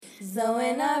Zoe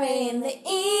in the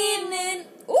evening.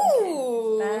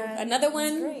 Ooh, Okay, another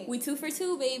one. great. We 2 for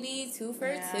 2, baby. 2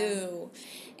 for 2.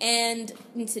 And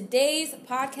in today's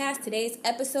podcast, today's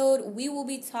episode, we will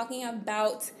be talking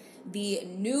about the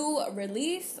new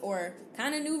release, or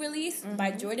kind of new release,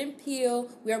 by Jordan Peele.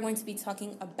 We are going to be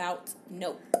talking about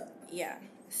Nope. Yeah.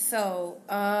 So,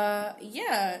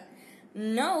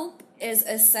 Nope is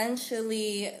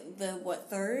essentially the,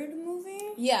 third movie?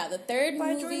 Yeah, the third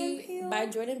By movie Jordan Peele? by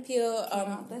Jordan Peele.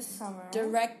 Came out this summer.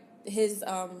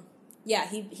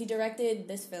 He directed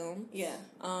this film. Yeah.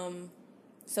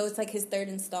 So it's like his third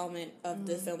installment of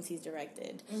the films he's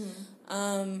directed.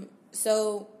 Mm-hmm.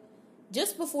 So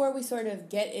just before we sort of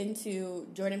get into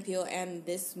Jordan Peele and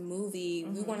this movie,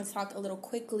 we want to talk a little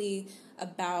quickly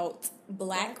about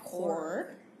black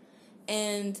horror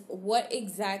and what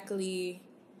exactly,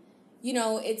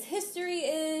 its history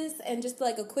is, and just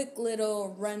like a quick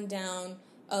little rundown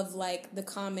of like the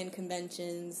common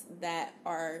conventions that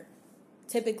are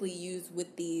typically used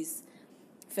with these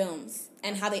films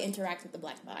and how they interact with the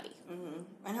black body.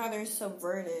 And how they're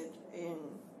subverted in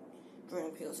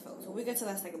Jordan Peele's films. So we'll get to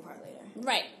that second part later.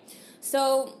 Right.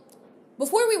 So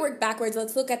before we work backwards,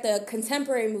 let's look at the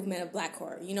contemporary movement of black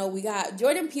horror. We got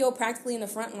Jordan Peele practically in the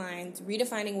front lines,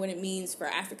 redefining what it means for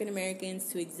African Americans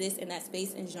to exist in that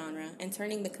space and genre, and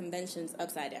turning the conventions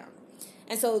upside down.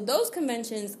 And so those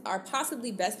conventions are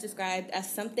possibly best described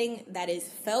as something that is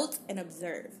felt and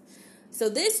observed. So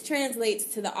this translates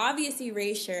to the obvious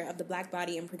erasure of the black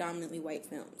body in predominantly white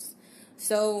films.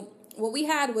 So what we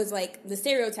had was like the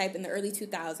stereotype in the early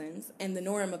 2000s and the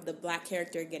norm of the black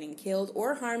character getting killed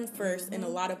or harmed first in a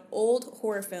lot of old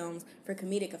horror films for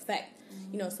comedic effect.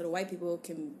 So the white people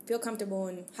can feel comfortable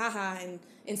and and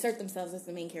insert themselves as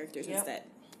the main characters instead.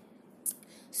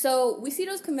 So we see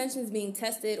those conventions being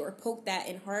tested or poked at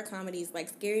in horror comedies like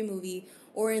Scary Movie,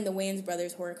 or in the Wayans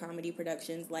Brothers horror comedy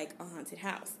productions like A Haunted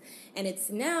House. And it's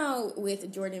now with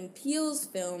Jordan Peele's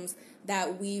films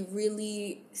that we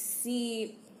really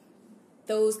see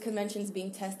those conventions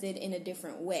being tested in a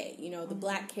different way. The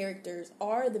black characters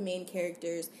are the main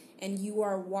characters, and you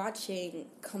are watching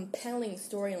compelling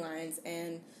storylines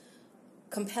and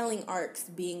compelling arcs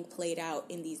being played out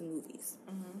in these movies.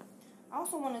 I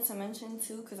also wanted to mention,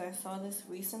 too, because I saw this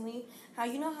recently,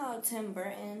 how Tim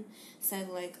Burton said,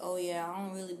 like, oh, yeah, I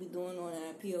don't really be doing all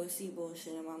that POC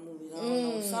bullshit in my movies. I don't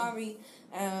know, sorry.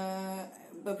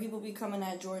 But people be coming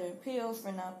at Jordan Peele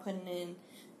for not putting in,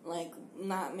 like,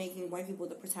 not making white people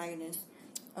the protagonists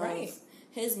of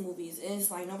his movies. And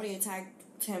it's like, nobody attacked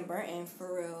Tim Burton,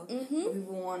 for real. But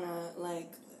people want to,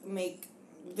 like, make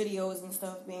videos and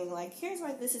stuff being like, here's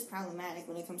why this is problematic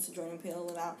when it comes to Jordan Peele,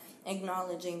 without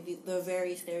acknowledging the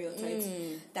very stereotypes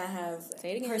that have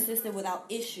persisted without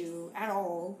issue at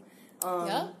all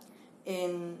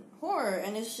in horror.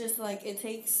 And it's just like, it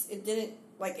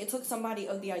took somebody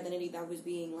of the identity that was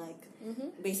being like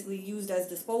basically used as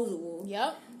disposable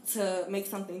to make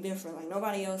something different. Like,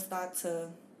 nobody else thought to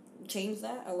change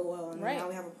that, lol, and now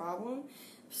we have a problem.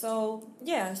 So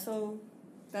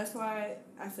that's why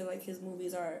I feel like his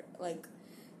movies are, like,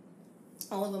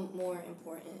 all the more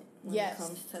important when it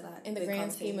comes to that. In the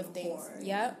grand scheme of things. Horror.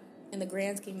 Yep. In the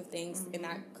grand scheme of things, in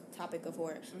that topic of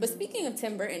horror. But speaking of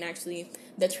Tim Burton, actually,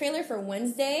 the trailer for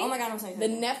Wednesday, oh my God, I'm so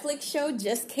excited. The Netflix show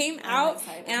just came out.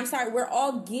 And I'm sorry, we're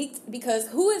all geeked because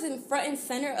who is in front and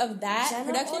center of that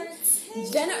production?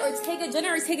 Jenna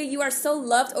Ortega, you are so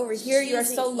loved over here. You are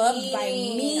so loved by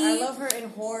me. I love her in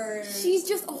horror. She's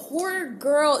just a horror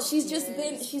girl. She's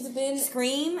been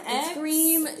Scream, X.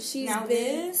 Scream. She's now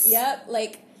been this. Yep,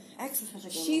 like X is such a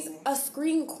good she's movie. a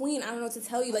Scream queen. I don't know what to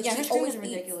tell you. Like, her she Scream always is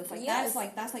ridiculous. Like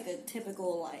that's like a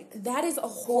typical that is a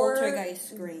horror poltergeist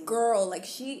Scream girl. Like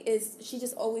she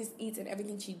just always eats in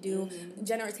everything she do.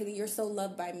 Jenna Ortega, you're so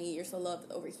loved by me. You're so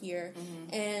loved over here.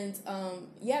 And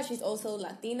she's also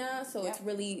Latina, so it's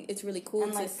really cool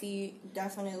to see.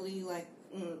 Definitely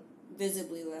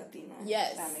visibly Latina.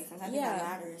 Yes. That makes sense. I think that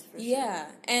matters for sure. Yeah.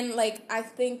 And I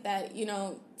think that,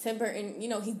 Tim Burton,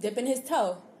 he's dipping his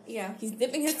toe. Yeah. He's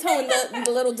dipping his toe in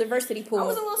the little diversity pool. I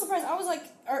was a little surprised. I was like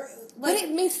but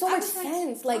it made so much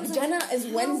sense. Jenna is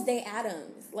Wednesday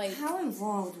Addams. How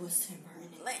involved was Tim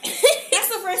Burton? That's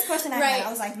the first question I had. I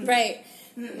was like,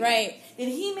 Right. Did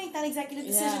he make that executive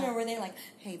decision, or were they like,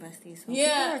 hey, bestie, so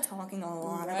people are talking a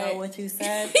lot about what you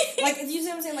said? You see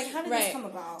what I'm saying? How did this come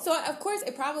about? So, of course,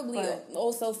 it probably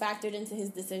also factored into his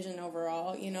decision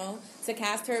overall, to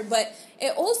cast her. But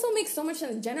it also makes so much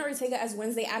sense. Jenna Ortega as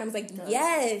Wednesday Addams,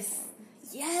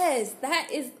 yes, that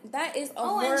is a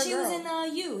horror and she girl. was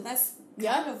in You. That's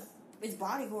kind of it's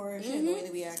body horror shit, the way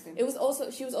they be acting. She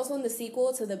was also in the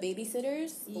sequel to The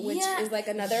Babysitters, which is like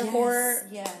another horror.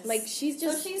 Yes. Like she's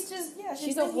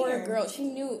a horror girl. She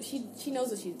knows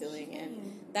what she's doing,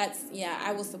 and that's we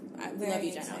love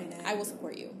you, Jenna. I will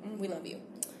support you. We love you.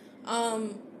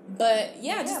 But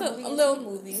just a little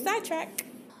movie sidetrack.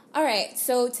 All right,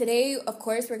 so today, of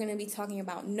course, we're going to be talking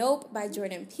about Nope by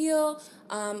Jordan Peele.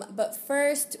 But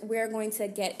first, we're going to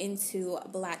get into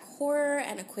black horror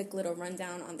and a quick little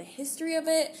rundown on the history of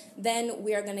it. Then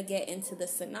we are going to get into the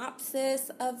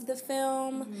synopsis of the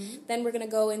film. Mm-hmm. Then we're going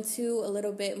to go into a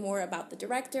little bit more about the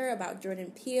director, about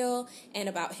Jordan Peele, and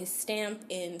about his stamp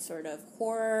in sort of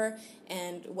horror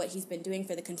and what he's been doing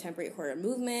for the contemporary horror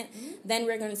movement. Mm-hmm. Then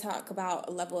we're going to talk about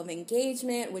a level of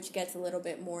engagement, which gets a little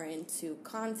bit more into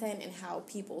content and how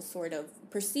people sort of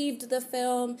perceived the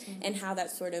film and how that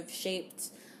sort of shaped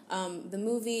the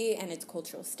movie and its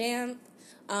cultural stamp.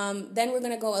 Then we're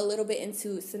going to go a little bit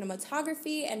into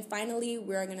cinematography, and finally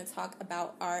we're going to talk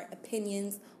about our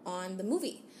opinions on the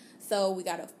movie. So we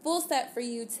got a full set for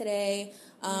you today.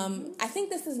 I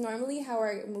think this is normally how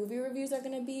our movie reviews are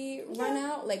going to be run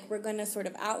out. Like, we're going to sort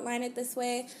of outline it this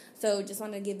way. So just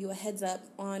wanted to give you a heads up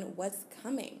on what's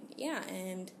coming. Yeah,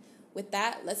 and with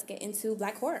that, let's get into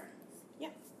black horror. Yeah.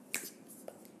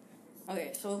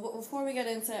 Okay, so before we get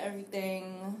into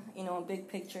everything, big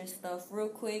picture stuff, real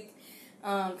quick,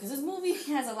 because this movie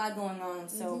has a lot going on,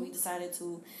 so we decided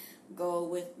to go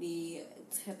with the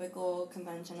typical,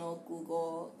 conventional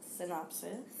Google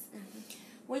synopsis,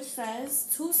 which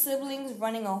says, 2 siblings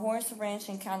running a horse ranch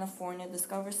in California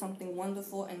discover something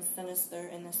wonderful and sinister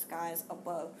in the skies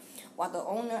above, while the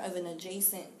owner of an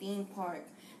adjacent theme park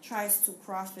tries to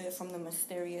profit from the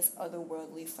mysterious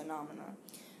otherworldly phenomena.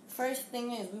 First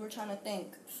thing is, we were trying to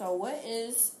think, so what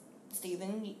is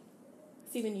Steven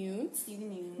Yeun's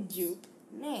Jupe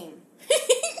name?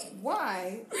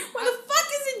 Why? What the fuck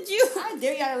is it, Jupe? I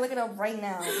dare y'all to look it up right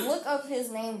now. Look up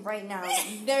his name right now.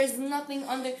 There's nothing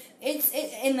under... It's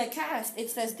in the cast,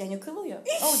 it says Daniel Kaluuya,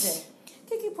 OJ,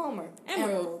 Kiki Palmer,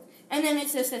 Emerald. And then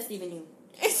it just says Steven Yeun.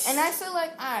 And I feel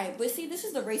like, alright, but see, this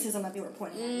is the racism that they were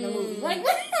pointing at in the movie. Like,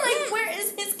 where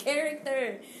is his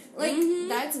character? Like,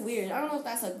 that's weird. I don't know if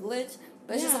that's a glitch,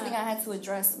 but it's just something I had to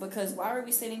address, because why were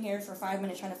we sitting here for 5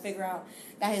 minutes trying to figure out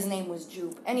that his name was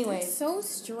Jupe? Anyway. That's so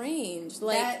strange.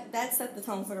 Like, that set the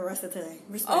tone for the rest of today.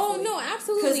 Oh, no,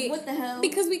 absolutely. Because what the hell?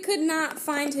 Because we could not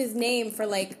find his name for,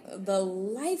 like, the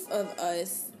life of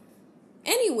us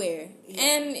anywhere. Yeah.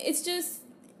 And it's just,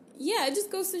 it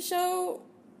just goes to show...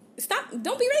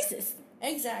 don't be racist.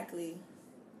 Exactly.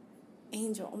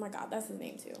 Angel. Oh my God, that's his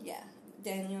name too. Yeah.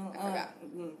 Daniel. I forgot.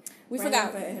 We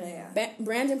forgot.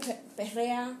 Brandon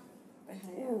Perea.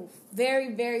 Ooh,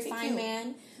 very, very fine cute.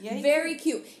 Man. Yeah, very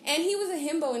cute. And he was a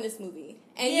himbo in this movie.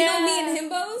 And you know me and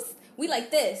himbos, we like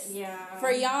this. Yeah.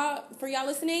 For y'all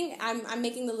listening, I'm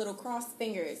making the little cross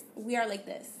fingers. We are like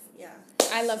this. Yeah.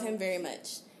 I love him very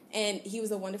much. And he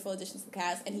was a wonderful addition to the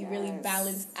cast, and he really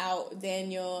balanced out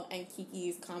Daniel and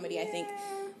Kiki's comedy, I think,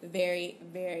 very,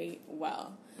 very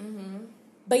well. Mm-hmm.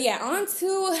 But on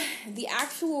to the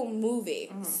actual movie.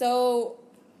 Mm-hmm. So,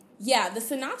 the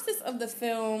synopsis of the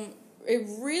film, it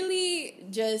really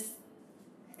just...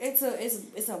 It's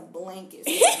a blanket.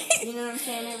 You know what I'm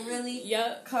saying? It really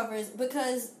covers...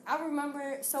 Because I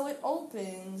remember... So it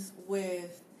opens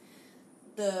with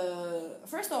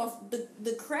First off,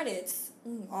 the credits...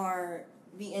 are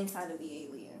the inside of the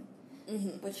alien.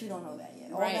 But you don't know that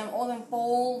yet. Right. All them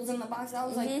folds in the box. I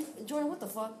was like, Jordan, what the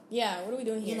fuck? Yeah, what are we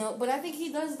doing here? But I think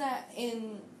he does that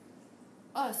in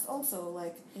Us also.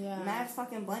 Like, mad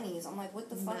fucking bunnies. I'm like, what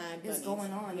the fuck is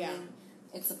going on? Yeah. And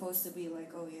it's supposed to be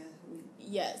like, oh yeah.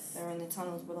 Yes. They're in the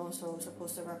tunnels, but also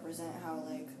supposed to represent how,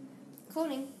 like,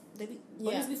 cloning.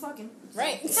 Bunnies be fucking. So.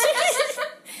 Right.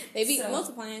 They be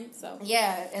multiplying, so.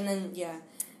 Yeah, and then,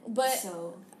 But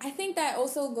I think that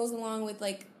also goes along with,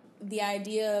 like, the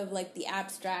idea of, like, the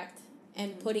abstract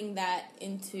and putting that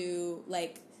into,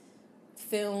 like,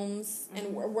 films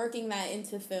and working that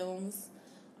into films.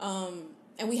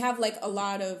 And we have, like,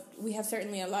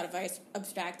 certainly a lot of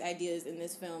abstract ideas in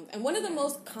this film. And one of the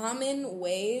most common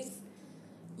ways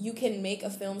you can make a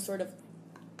film sort of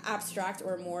abstract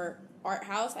or more art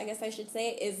house, I guess I should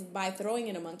say, is by throwing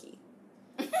in a monkey.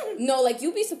 No, like,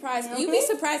 you'd be surprised. You'd be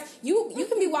surprised. You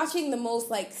can be watching the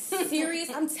most, like, serious...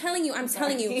 I'm telling you.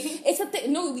 It's a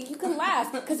thing. No, you can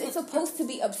laugh because it's supposed to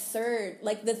be absurd.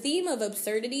 Like, the theme of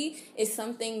absurdity is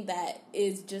something that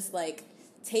is just, like,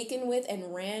 taken with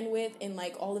and ran with in,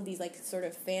 like, all of these, like, sort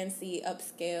of fancy,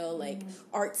 upscale, like,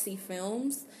 artsy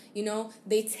films.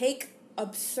 They take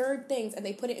absurd things and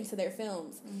they put it into their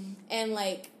films. And,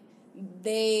 like,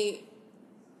 they...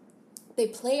 they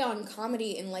play on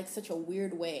comedy in, like, such a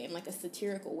weird way, in, like, a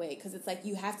satirical way, because it's, like,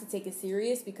 you have to take it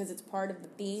serious because it's part of the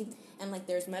theme, and, like,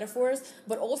 there's metaphors,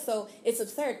 but also, it's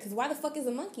absurd, because why the fuck is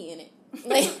a monkey in it?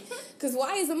 Like, because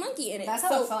why is a monkey in it? That's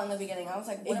how I felt in the beginning. I was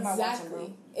like, what am I watching,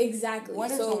 bro? Exactly.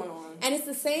 What is going on? And it's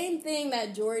the same thing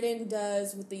that Jordan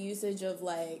does with the usage of,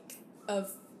 like,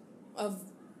 of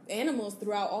animals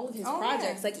throughout all of his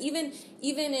projects. Yeah. Like, even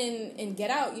in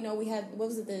Get Out, you know, we had, what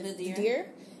was it, the deer?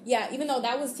 Yeah, even though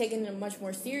that was taken much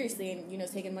more seriously and, you know,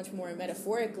 taken much more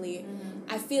metaphorically,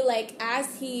 I feel like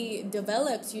as he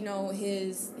develops, you know,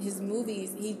 his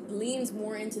movies, he leans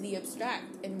more into the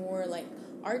abstract and more, like,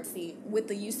 artsy with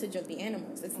the usage of the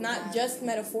animals. It's not just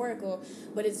metaphorical,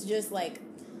 but it's just, like,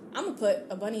 I'm going to put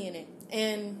a bunny in it.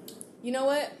 And you know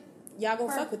what? Y'all go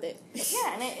fuck with it.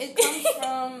 Yeah, and it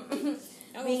comes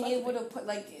from being able to put,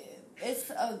 like, it's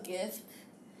a gift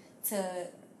to...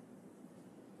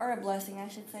 or a blessing, I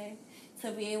should say,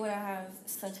 to be able to have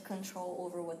such control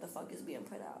over what the fuck is being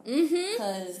put out.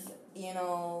 Because, you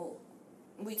know,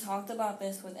 we talked about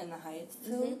this within the Heights,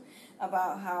 too,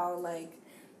 about how, like,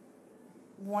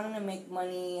 wanting to make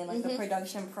money and, like, the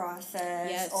production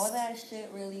process, all that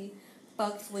shit really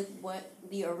fucks with what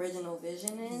the original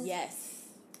vision is. Yes.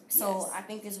 So I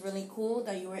think it's really cool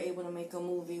that you were able to make a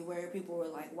movie where people were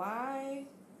like, why?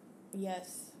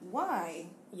 Yes. Why?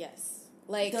 Yes.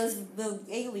 Like, does the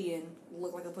alien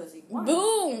look like a pussy? Why?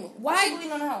 Boom! Why?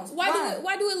 On the house?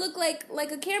 Why do it look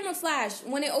like a camera flash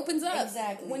when it opens up?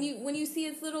 Exactly. When you see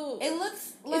its little, it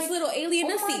looks like its little alien.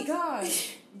 Oh my god!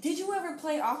 Did you ever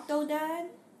play Octodad?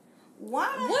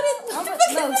 Why?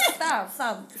 No,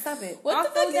 stop it. What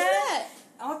the fuck is that?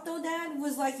 Octodad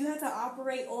was like you had to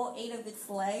operate all 8 of its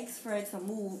legs for it to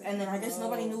move, and then I guess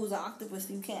nobody knew it was an octopus,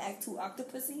 so you can't act too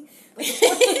octopusy. But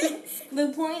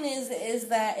the point is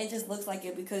that it just looks like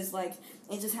it because like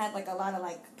it just had like a lot of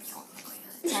like.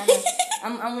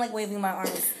 I'm like waving my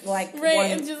arms like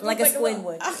like a squid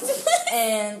would,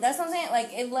 and that's what I'm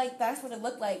saying. Like that's what it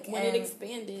looked like when it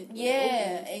expanded.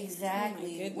 Yeah,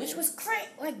 exactly. Oh which was crazy.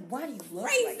 Like, why do you look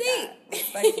crazy?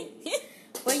 Like that?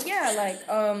 But yeah,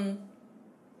 like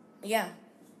yeah,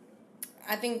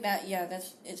 I think that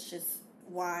it's just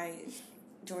why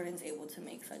Jordan's able to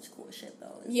make such cool shit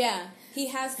though. Yeah, he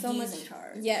has so much in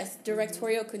charge. Yes,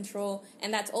 directorial control,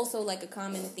 and that's also like a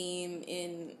common theme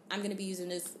in. I'm gonna be using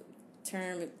this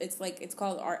term. It's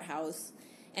called art house,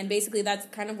 and basically that's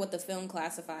kind of what the film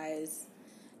classifies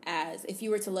as. If you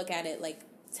were to look at it like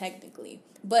technically,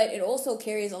 but it also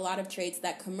carries a lot of traits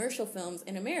that commercial films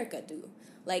in America do.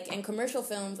 Like in commercial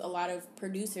films, a lot of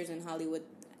producers in Hollywood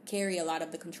carry a lot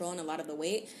of the control and a lot of the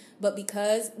weight, but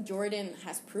because Jordan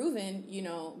has proven, you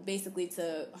know, basically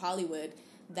to Hollywood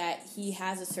that he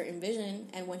has a certain vision,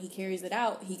 and when he carries it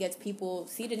out, he gets people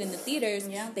seated in the theaters.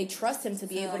 They trust him to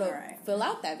be able to fill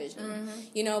out that vision.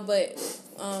 You know, but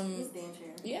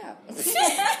yeah,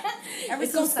 every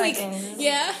 2 seconds.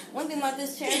 Yeah. One thing about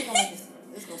this chair is gonna make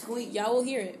it's gonna squeak. Y'all will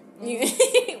hear it.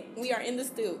 We are in the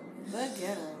stew. But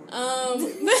get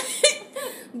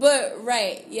But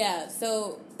right, yeah.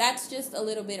 So that's just a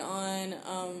little bit on,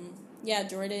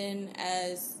 Jordan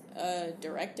as a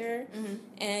director,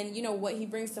 and you know what he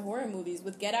brings to horror movies.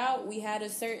 With Get Out, we had a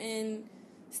certain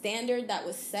standard that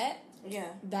was set,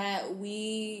 that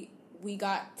we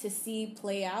got to see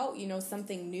play out. You know,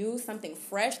 something new, something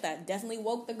fresh that definitely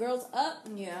woke the girls up.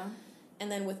 Yeah.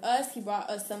 And then with us, he brought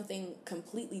us something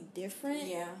completely different.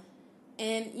 Yeah.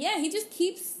 And he just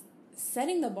keeps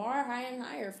setting the bar higher and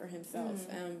higher for himself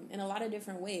in a lot of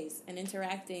different ways, and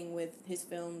interacting with his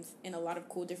films in a lot of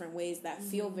cool different ways that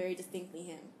feel very distinctly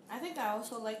him. I think I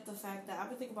also like the fact that I've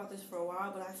been thinking about this for a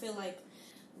while, but I feel like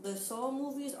the Saw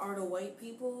movies are to white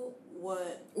people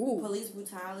what police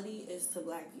brutality is to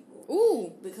black people.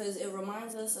 Ooh. Because it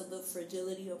reminds us of the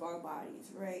fragility of our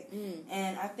bodies, right?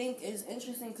 And I think it's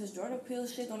interesting because Jordan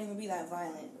Peele's shit don't even be that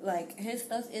violent. Like, his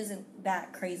stuff isn't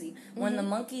that crazy. When the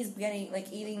monkey's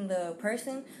eating the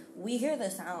person, we hear the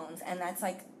sounds, and that's,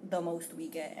 like, the most we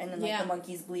get. And then, like, the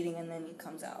monkey's bleeding, and then he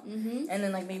comes out. And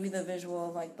then, like, maybe the visual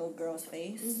of, like, the girl's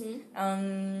face in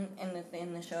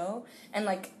the show. And,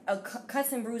 like,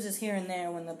 cuts and bruises here and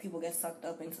there when the people get sucked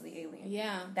up into the alien.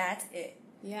 Yeah. That's it.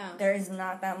 Yeah. There is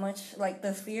not that much, like,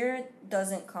 the fear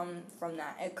doesn't come from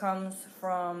that. It comes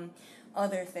from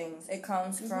other things. It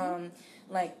comes from,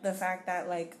 like, the fact that,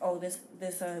 like, oh, this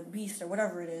beast or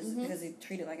whatever it is, because they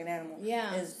treat it like an animal,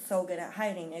 is so good at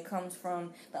hiding. It comes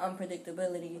from the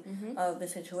unpredictability of the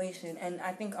situation. And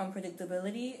I think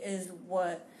unpredictability is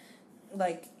what,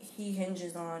 like, he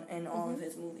hinges on in all of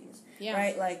his movies. Yeah.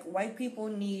 Right? Like, white people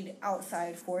need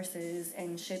outside forces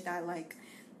and shit that, like,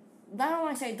 I don't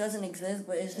want to say it doesn't exist,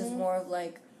 but it's just more of,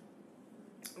 like,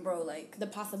 bro, like the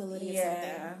possibility of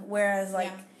something. Whereas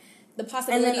like the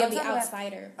possibility of the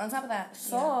outsider. On top of that,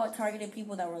 Saw targeted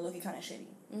people that were looking kind of shitty.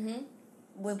 Mm-hmm.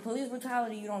 With police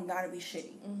brutality, you don't gotta be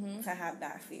shitty to have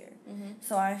that fear. Mm-hmm.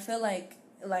 So I feel like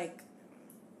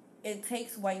it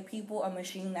takes white people a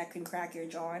machine that can crack your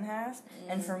jaw in half,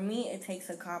 and for me, it takes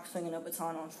a cop swinging a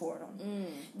baton on Fordham.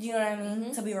 Do you know what I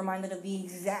mean? To be reminded of the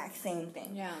exact same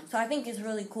thing. Yeah. So I think it's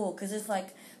really cool because it's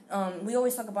like we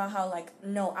always talk about how like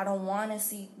no, I don't want to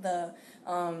see the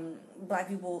black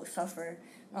people suffer.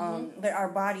 That our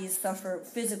bodies suffer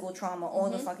physical trauma all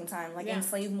the fucking time. Like in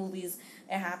slave movies,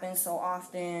 it happens so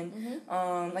often.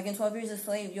 Like in 12 Years a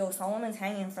Slave, some woman's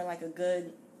hanging for like a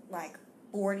good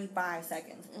 45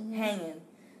 seconds.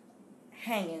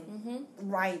 Hanging,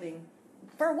 writhing.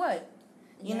 For what?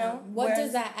 You know? What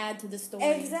does that add to the story?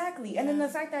 Exactly. And then the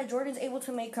fact that Jordan's able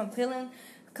to make compelling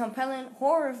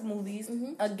horror movies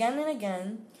again and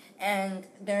again, and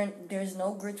there's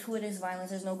no gratuitous violence,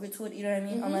 there's no gratuitous, you know what I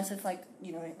mean? Unless it's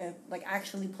it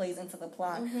actually plays into the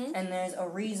plot, and there's a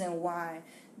reason why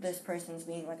this person's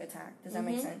being attacked. Does that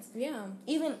make sense? Yeah.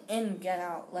 Even in Get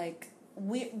Out,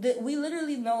 we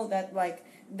literally know that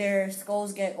their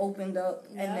skulls get opened up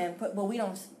and then but we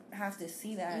don't have to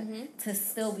see that to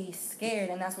still be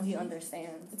scared, and that's what he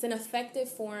understands. It's an effective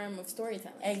form of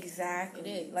storytelling. Exactly.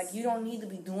 It is. You don't need to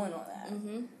be doing all that,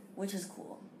 which is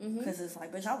cool. Because it's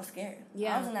bitch, I was scared.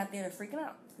 Yeah. I was in that theater freaking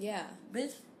out. Yeah.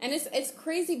 Bitch. And it's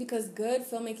crazy because good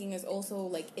filmmaking is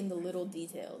also, in the little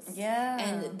details. Yeah.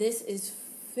 And this is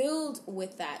filled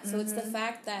with that. So it's the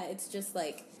fact that it's just,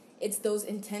 it's those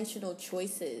intentional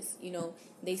choices,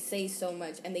 they say so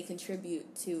much and they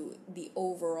contribute to the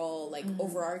overall,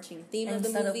 overarching theme of the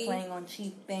movie. Instead of playing on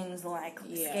cheap things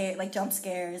scare, jump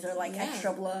scares or,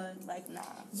 extra blood, nah.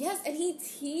 Yes, and he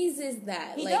teases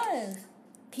that. He does.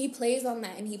 He plays on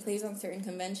that, and he plays on certain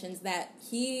conventions that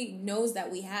he knows that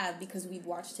we have because we've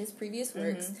watched his previous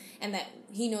works, and that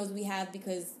he knows we have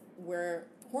because we're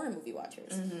horror movie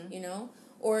watchers,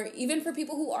 Or even for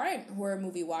people who aren't horror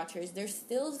movie watchers, there's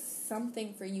still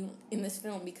something for you in this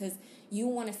film because you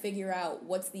want to figure out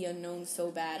what's the unknown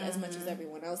so bad as much as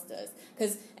everyone else does.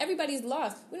 Because everybody's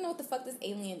lost. We don't know what the fuck this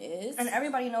alien is. And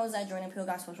everybody knows that Jordan Peele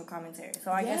got social commentary.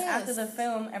 So I guess after the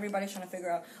film, everybody's trying to figure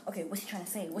out, okay, what's he trying to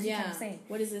say? What's he trying to say?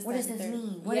 What does this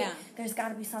mean? There's got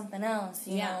to be something else,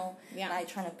 you know? Yeah.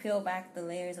 Trying to peel back the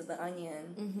layers of the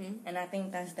onion. And I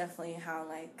think that's definitely how,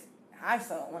 I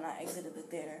felt when I exited the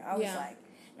theater. I was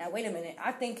now, wait a minute.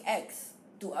 I think X.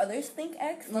 Do others think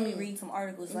X? Let me read some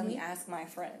articles. Let me ask my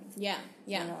friends. Yeah.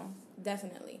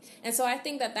 Definitely. And so I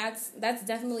think that's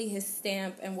definitely his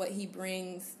stamp and what he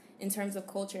brings in terms of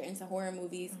culture into horror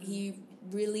movies. He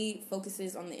really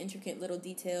focuses on the intricate little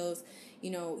details.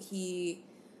 He...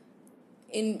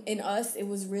 In Us, it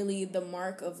was really the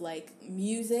mark of,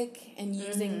 music and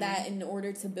using that in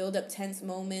order to build up tense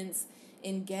moments.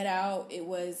 In Get Out, it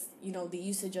was, the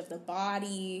usage of the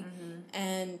body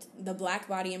and the black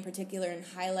body in particular and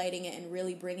highlighting it and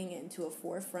really bringing it into a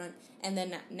forefront. And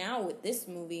then now with this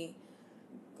movie,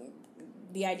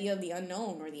 the idea of the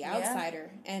unknown or the outsider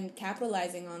and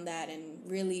capitalizing on that and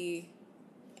really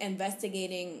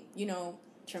investigating,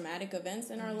 traumatic events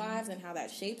in our lives and how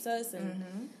that shapes us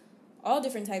and all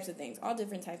different types of things, all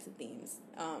different types of themes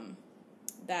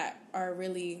that are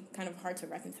really kind of hard to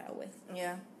reconcile with.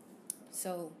 Yeah.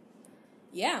 So,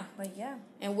 yeah. But yeah.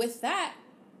 And with that,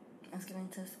 let's get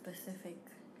into specific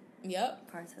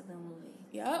parts of the movie.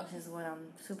 Which is what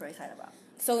I'm super excited about.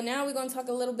 So now we're going to talk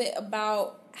a little bit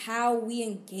about how we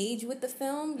engage with the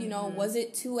film. Was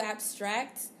it too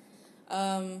abstract?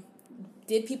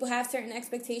 Did people have certain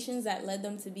expectations that led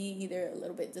them to be either a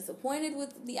little bit disappointed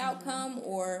with the outcome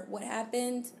or what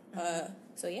happened?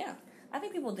 So, yeah. I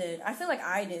think people did. I feel like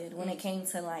I did when it came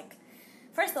to,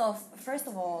 First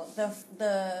of all,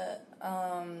 the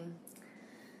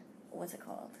what's it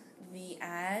called? The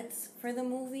ads for the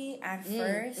movie at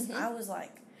first, I was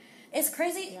like, it's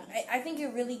crazy. Yeah. I think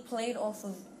it really played off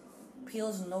of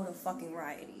Peele's note of fucking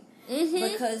variety.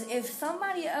 Because if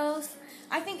somebody else,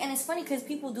 I think, and it's funny because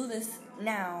people do this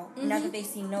now. Now that they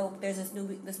see Nope, there's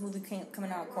this movie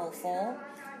coming out called Fall.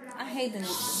 I hate the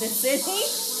city.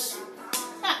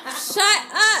 Shut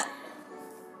up.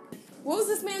 What was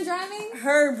this man driving?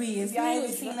 Herbie. If y'all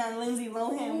haven't seen that Lindsay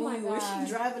Lohan movie where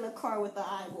she driving a car with the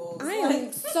eyeballs. I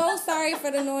am so sorry for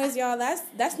the noise, y'all.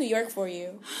 That's New York for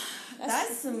you.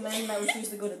 That's some men that refuse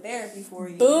to go to therapy for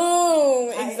you. Boom!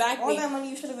 Exactly. All that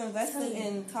money you should have invested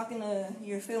in talking to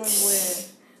your feelings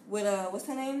with what's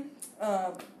her name?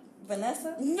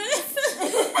 Vanessa? You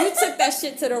took that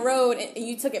shit to the road and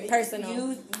you took it personal.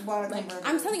 You bought a like,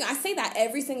 I'm telling you, I say that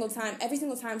every single time. Every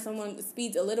single time someone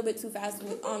speeds a little bit too fast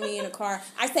on me in a car,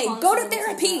 I say, go to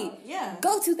therapy. Yeah.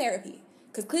 Go to therapy.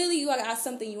 Because clearly you got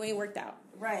something you ain't worked out.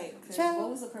 Right. What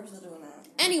was the purpose of doing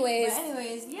that? Anyways,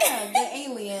 yeah, the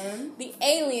alien. The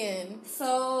alien.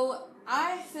 So,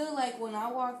 I feel like when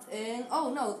I walked in...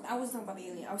 Oh, no, I wasn't talking about the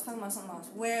alien. I was talking about something else.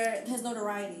 Where his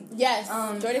notoriety. Yes,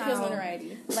 Jordan Peele's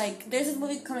notoriety. Like, there's this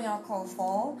movie coming out called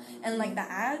Fall, and, like, the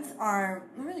ads are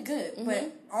really good. Mm-hmm.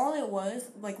 But all it was,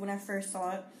 like, when I first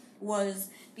saw it, was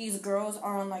these girls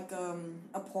are on, like,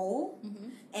 a pole,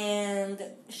 and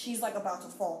she's, like, about to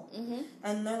fall.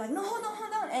 And they're like, no, hold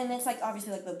on. And it's, like,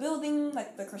 obviously, like, the building,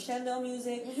 like, the crescendo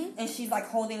music, and she's, like,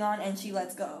 holding on, and she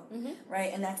lets go,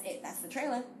 right? And that's it. That's the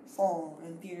trailer. Fall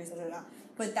in theaters,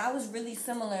 But that was really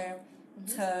similar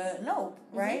to Nope,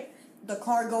 right? The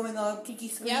car going up, Kiki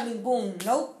screaming, boom,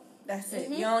 Nope. That's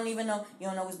it. You don't even know. You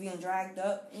don't know what's being dragged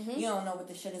up. You don't know what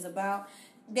the shit is about.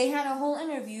 They had a whole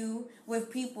interview with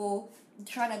people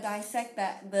trying to dissect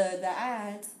the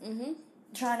ads,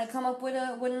 trying to come up with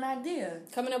an idea.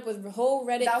 Coming up with whole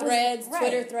Reddit threads,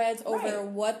 Twitter threads over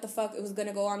what the fuck it was going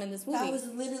to go on in this movie. That was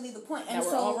literally the point. And that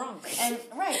we're all wrong. And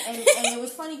it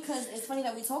was funny because it's funny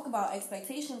that we talk about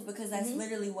expectations because that's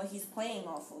literally what he's playing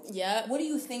off of. Yeah. What do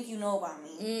you think you know about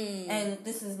me? And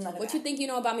this is none of What you think you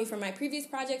know about me from my previous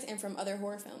projects and from other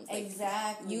horror films. Like,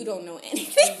 exactly. You don't know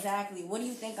anything. Exactly. What do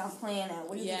you think I'm playing at?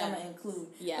 What do you think I'm going to include?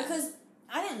 Yeah. Because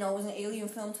I didn't know it was an alien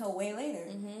film till way later.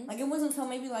 Like, it wasn't until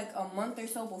maybe, like, a month or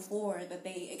so before that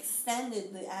they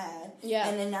extended the ad. Yeah.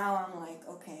 And then now I'm like,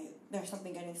 okay, there's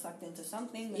something getting sucked into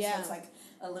something. This looks like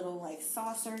a little, like,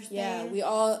 saucer thing. Yeah, we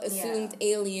all assumed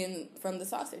alien from the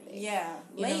saucer thing. Yeah.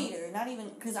 Later. Not even...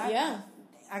 Because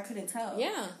I couldn't tell.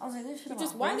 Yeah. I was like, this shit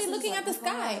just, why are they looking at the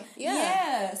sky?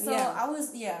 Yeah. So, I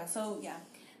was... Yeah. So,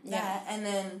 that. And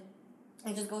then...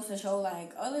 It just goes to show,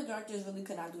 like, other directors really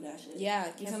could not do that shit. Yeah,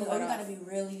 you gotta be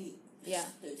really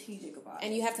strategic about it.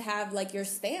 And you have to have, like, your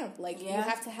stamp. Like, you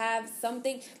have to have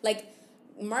something. Like,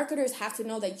 marketers have to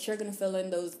know that you're gonna fill in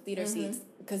those theater seats.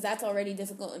 Because that's already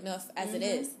difficult enough as it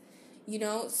is. You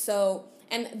know? So,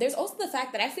 and there's also the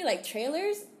fact that I feel like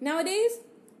trailers nowadays,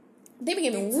 they be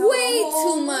giving way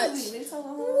too much.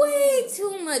 Way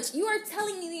too much. You are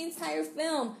telling me the entire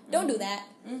film. Don't do that.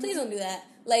 Please don't do that.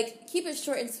 Like, keep it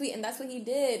short and sweet, and that's what he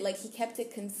did. Like, he kept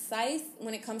it concise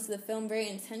when it comes to the film, very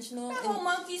intentional. That whole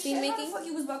monkey shit, how the fuck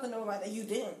you was about to know about that? You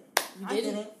didn't. I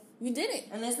didn't. You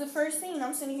didn't. And it's the first scene.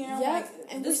 I'm sitting here, I'm like,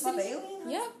 and this about the alien?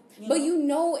 Yeah. But you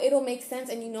know it'll make sense,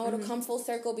 and you know it'll come full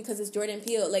circle because it's Jordan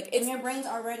Peele. Like, it's, and your brain's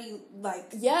already, like,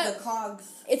 the cogs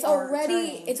it's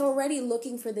already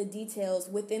looking for the details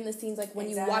within the scenes, like when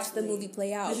you watch the movie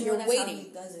play out. You're waiting. How he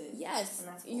does it. Yes.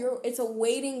 Cool. It's a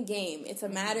waiting game. It's a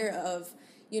matter of...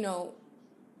 You know,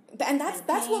 and that's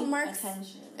what marks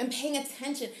attention. And paying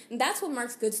attention. And that's what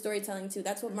marks good storytelling too.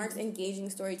 That's what marks engaging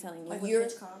storytelling. Like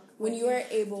when you are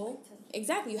able,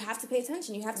 exactly, you have to pay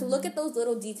attention. You have to look at those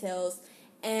little details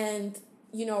and,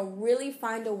 you know, really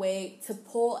find a way to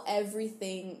pull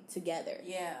everything together.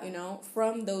 Yeah. You know,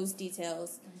 from those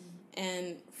details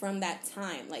and from that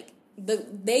time. Like,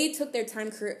 they took their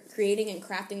time creating and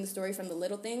crafting the story from the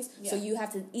little things, so you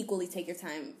have to equally take your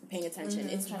time paying attention.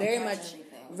 It's very much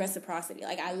reciprocity.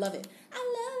 Like, I love it.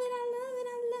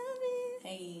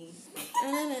 Hey.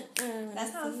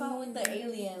 That's how I felt with the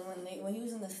alien when he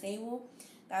was in the stable.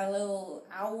 That little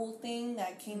owl thing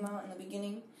that came out in the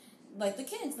beginning. Like, the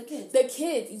kids,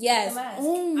 yes.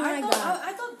 Oh my God.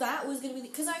 I thought that was going to be...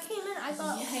 Because I came in, I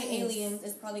thought, okay, aliens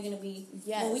is probably going to be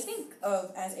what we think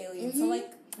of as aliens. So,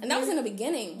 like... And that was in the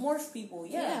beginning. Morph people,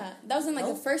 yeah. That was in, like,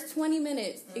 the first 20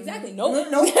 minutes. Exactly. Nope.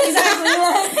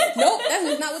 Exactly. Nope,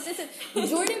 that's not what this is.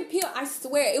 Jordan Peele, I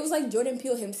swear, it was like Jordan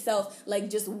Peele himself, like,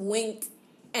 just winked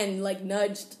and, like,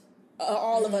 nudged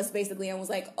all of us, basically, and was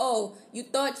like, oh, you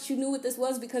thought you knew what this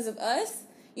was because of us?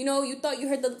 You know, you thought you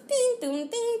heard the ding, ding,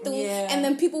 ding, ding, and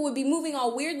then people would be moving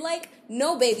all weird like,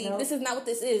 no, baby, this is not what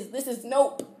this is. This is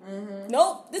nope.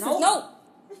 Nope, this is nope.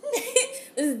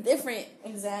 This is different.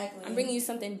 Exactly. I'm bringing you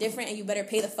something different, and you better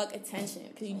pay the fuck attention,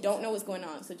 because you don't know what's going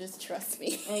on, so just trust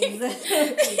me.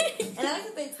 Exactly. And I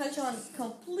think they touch on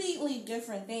completely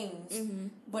different things,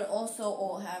 but also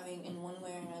all having, in one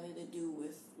way or another, to do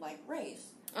with, like, race.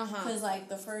 Because, like,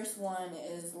 the first one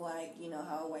is, like, you know,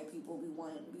 how white people be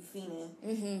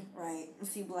fiending, right? You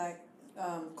see black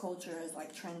culture as,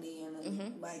 like, trendy,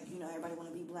 and, like, you know, everybody want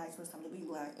to be black, so it's time to be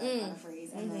black, that kind of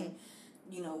phrase. And then,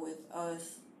 you know, with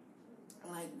us,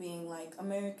 like, being, like,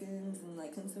 Americans and,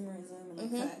 like, consumerism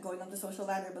and, like, going up the social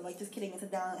ladder, but, like, just kidding, it's a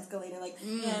down escalator, like,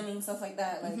 you know what I mean? Stuff like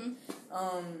that, like,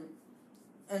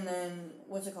 And then,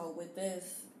 what's it called, with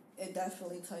this, it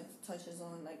definitely touches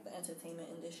on, like, the entertainment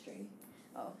industry.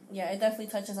 Oh, yeah, it definitely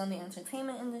touches on the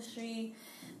entertainment industry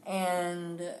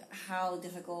and how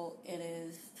difficult it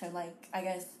is to, like, I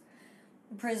guess,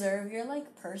 preserve your, like,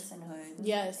 personhood.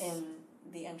 Yes. In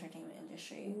the entertainment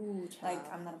industry. Ooh, like,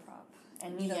 I'm not a prop.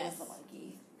 And neither is the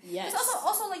monkey. Yes. It's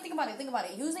also, like, think about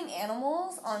it. Using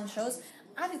animals on shows,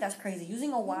 I think that's crazy.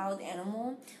 Using a wild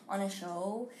animal on a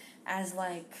show as,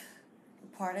 like,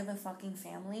 part of the fucking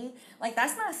family. Like,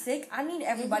 that's not sick. I need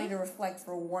everybody to reflect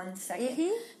for 1 second.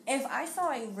 If I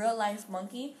saw a real life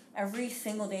monkey every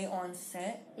single day on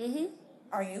set,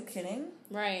 are you kidding?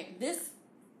 Right.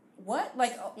 What?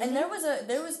 Like, and there was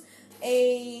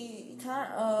a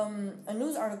time, a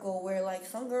news article where, like,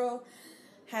 some girl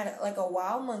had, like, a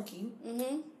wild monkey,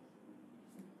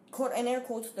 quote, in air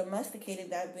quotes,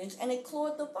 domesticated that bitch, and it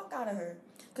clawed the fuck out of her.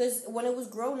 Because when it was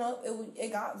grown up,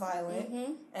 it got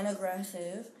violent and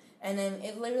aggressive, and then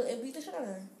it beat the shit out of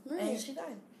her, and she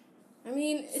died. I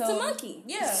mean, it's a monkey.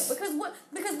 Yeah, because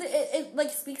it like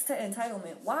speaks to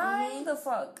entitlement. Why the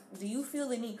fuck do you feel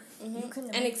the need? You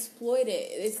couldn't and exploit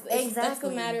it. It's exactly. That's the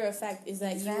matter of fact, is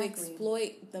that you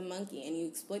exploit the monkey and you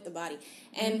exploit the body.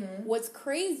 And what's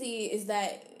crazy is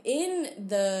that in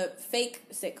the fake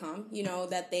sitcom, you know,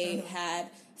 that they had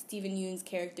Stephen Yeun's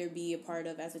character be a part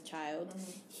of as a child,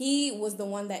 he was the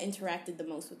one that interacted the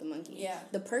most with the monkey. Yeah.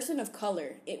 The person of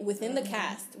color within the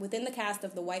cast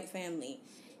of the white family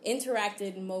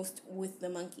interacted most with the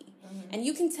monkey. And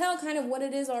you can tell kind of what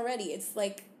it is already. It's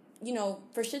like, you know,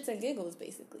 for shits and giggles,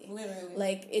 basically. Literally.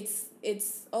 Like, it's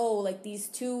like these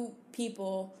two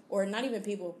people, or not even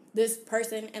people, this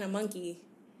person and a monkey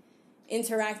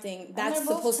interacting, that's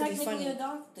supposed to be funny.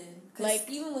 Adopted. Like,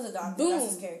 Steven was adopted. Boom.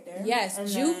 That's his character. Yes, and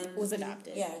Jupe was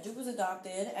adopted. Yeah, Jupe was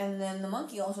adopted, and then the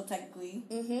monkey also technically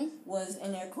was,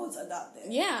 in air quotes, adopted.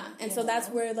 Yeah, and so that's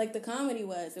where, like, the comedy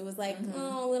was. It was like,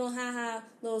 little haha,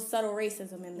 little subtle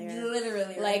racism in there.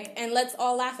 Literally, right? Like, and let's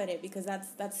all laugh at it because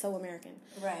that's so American.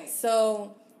 Right.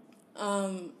 So,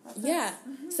 yeah.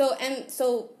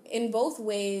 So in both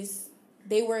ways,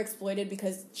 they were exploited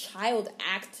because child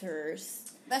actors.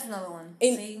 That's another one.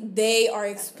 They are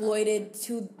exploited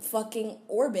to fucking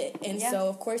orbit. And so,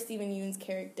 of course, Stephen Yeun's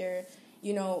character,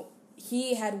 you know,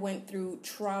 he had went through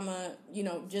trauma, you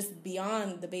know, just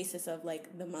beyond the basis of,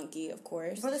 like, the monkey, of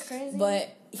course. But it's crazy.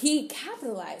 But he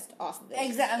capitalized off of it.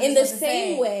 Exactly. In the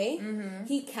same way,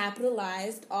 he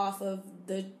capitalized off of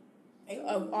the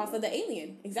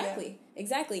alien. Exactly. Yeah.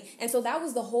 Exactly. And so that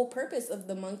was the whole purpose of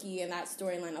the monkey and that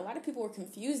storyline. A lot of people were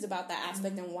confused about that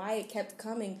aspect and why it kept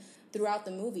coming throughout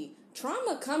the movie.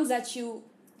 Trauma comes at you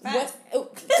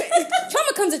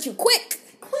trauma comes at you quick.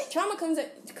 Trauma comes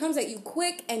at you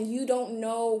quick, and you don't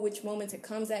know which moments it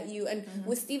comes at you. And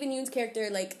with Stephen Yeun's character,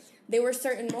 like, there were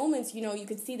certain moments, you know, you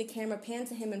could see the camera pan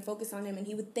to him and focus on him, and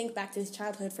he would think back to his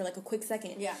childhood for, like, a quick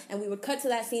second. Yeah. And we would cut to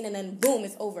that scene, and then boom,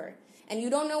 it's over. And you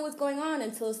don't know what's going on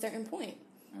until a certain point.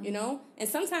 You know? And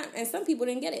some people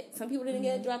didn't get it. Some people didn't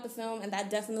get it throughout the film, and that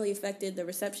definitely affected the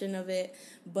reception of it.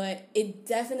 But it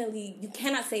definitely, you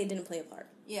cannot say it didn't play a part.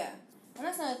 Yeah. And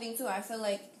that's another thing, too. I feel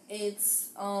like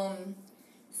it's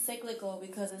cyclical,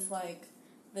 because it's like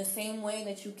the same way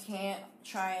that you can't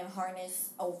try and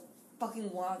harness a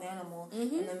fucking wild animal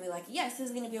and then be like, yes, this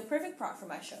is going to be a perfect prop for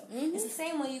my show. It's the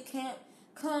same way you can't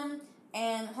come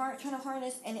and try to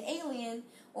harness an alien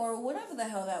or whatever the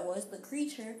hell that was, the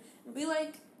creature, and be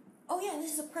like, oh yeah,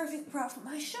 this is a perfect prop for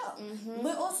my show.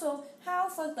 But also, how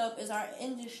fucked up is our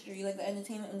industry, like the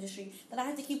entertainment industry, that I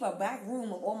have to keep a back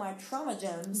room of all my trauma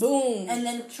gems. Boom. And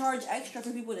then charge extra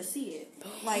for people to see it.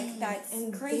 Like, that's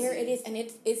crazy. There it is. And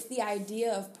it's the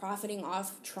idea of profiting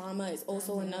off trauma is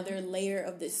also another layer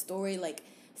of this story. Like,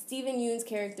 Stephen Yeun's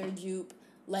character, Jupe,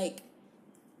 like,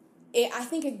 I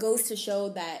think it goes to show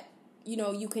that, you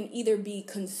know, you can either be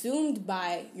consumed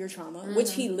by your trauma,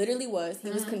 which he literally was.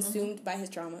 He was consumed by his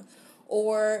trauma.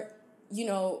 Or, you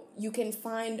know, you can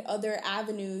find other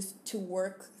avenues to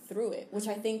work through it, which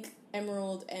I think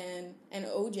Emerald and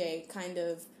OJ kind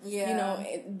of, you know,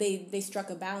 they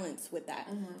struck a balance with that.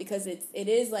 Because it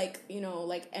is like, you know,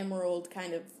 like Emerald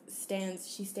kind of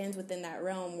stands within that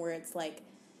realm where it's like,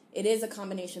 it is a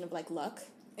combination of, like, luck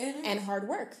and hard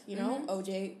work, you know?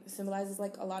 OJ symbolizes,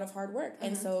 like, a lot of hard work.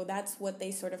 And so that's what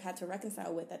they sort of had to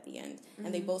reconcile with at the end.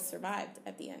 And they both survived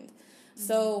at the end.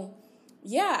 So,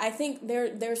 yeah, I think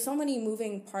there's so many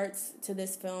moving parts to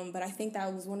this film, but I think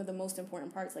that was one of the most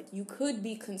important parts. Like, you could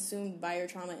be consumed by your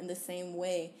trauma in the same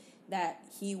way that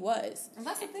he was. And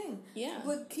that's the thing. Yeah.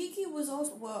 But Kiki was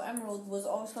also, Emerald was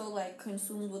also, like,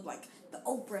 consumed with, like, the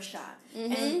Oprah shot.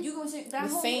 And you gonna see that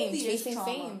with whole fame, movie is chasing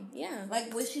trauma. fame. Yeah.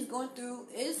 Like, what she's going through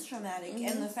is traumatic.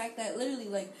 And the fact that literally,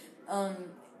 like,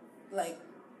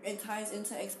 it ties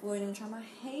into exploiting trauma.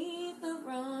 I hate the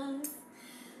wrong.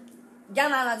 Y'all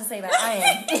not allowed to say that. I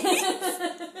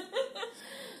am.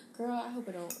 Girl, I hope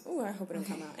it don't. Ooh, I hope it don't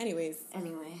come out. Anyway,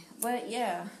 but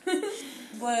yeah,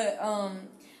 but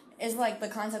it's like the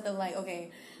concept of like,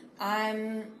 okay,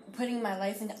 I'm putting my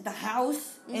life in the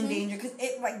house in danger because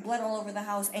it like bled all over the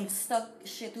house and stuck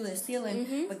shit through the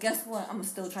ceiling. But guess what? I'm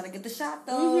still trying to get the shot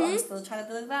though. I'm still trying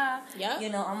to do that. Yeah. You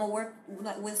know, I'm gonna work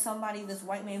with somebody, this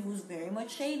white man who's very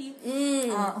much shady,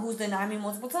 who's denied me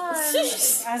multiple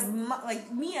times.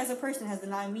 Like me as a person has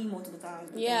denied me multiple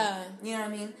times. Yeah. You know what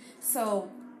I mean?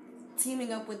 So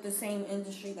teaming up with the same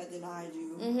industry that denied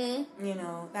you, you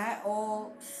know, that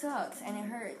all sucks and it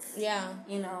hurts. Yeah.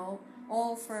 You know,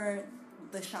 all for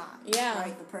the shot. Yeah.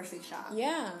 Right, the perfect shot.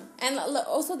 Yeah. And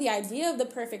also the idea of the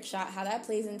perfect shot, how that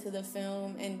plays into the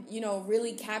film and, you know,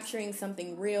 really capturing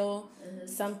something real,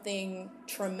 something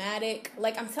traumatic.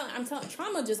 Like, I'm telling,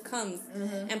 trauma just comes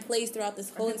and plays throughout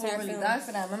this whole entire film. People really die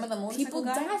for that. Remember the motorcycle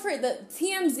guy? People die for it. The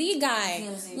TMZ guy.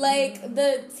 Like,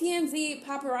 the TMZ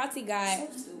paparazzi guy.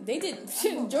 So they did.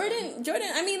 Jordan,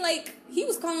 I mean, like, he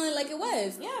was calling it like it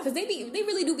was. Yeah. Because they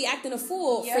really do be acting a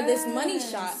fool for this money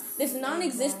shot. This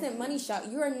non-existent money shot.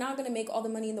 You are not going to make all the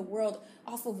money in the world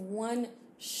off of one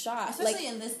shot. Especially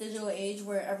in this digital age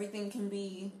where everything can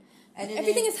be edited.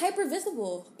 Everything is hyper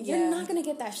visible. You're not going to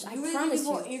get that shot. I promise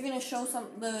you. You're going to show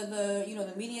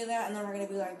the media that, and then we're going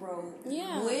to be like, bro,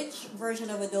 which version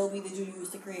of Adobe did you use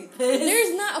to create this?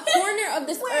 There's not a corner of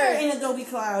this Where earth in Adobe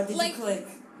Cloud did you click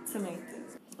to make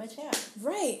this? But yeah.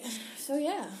 Right. So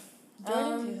yeah.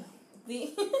 Jordan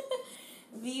Peele.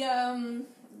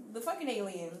 The fucking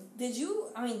alien. Did you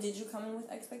come in with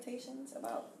expectations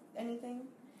about anything?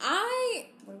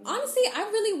 Honestly,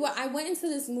 I went into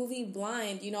this movie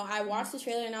blind. You know, I watched the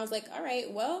trailer and I was like, all right,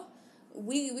 well,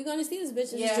 we gonna see this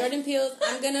bitch. This is Jordan Peele.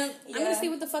 I'm gonna see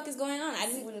what the fuck is going on. I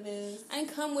didn't see what it is. I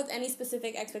didn't come with any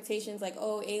specific expectations like,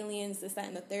 oh, aliens, this, that,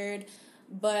 and the third.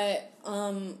 But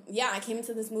I came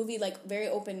into this movie like very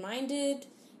open-minded.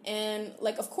 And,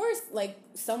 like, of course, like,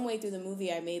 some way through the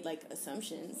movie I made, like,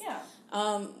 assumptions. Yeah.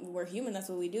 We're human, that's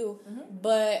what we do.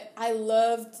 But I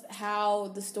loved how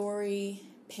the story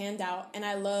panned out. And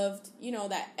I loved, you know,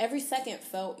 that every second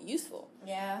felt useful.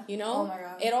 Yeah. You know? Oh, my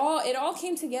God. It all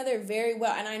came together very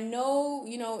well. And I know,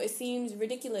 you know, it seems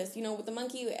ridiculous, you know, with the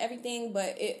monkey, everything.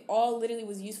 But it all literally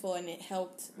was useful. And it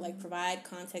helped, like, provide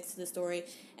context to the story.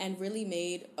 And really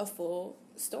made a full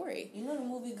story. You know the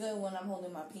movie good when I'm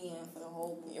holding my PM for the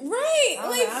whole movie. Right.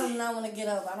 I do not want to get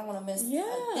up. I don't want to miss a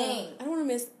thing. I don't want to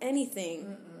miss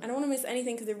anything. I don't want to miss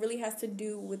anything because it really has to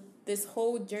do with this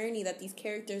whole journey that these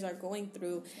characters are going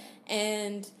through.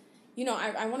 And, you know,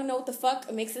 I want to know what the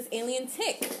fuck makes this alien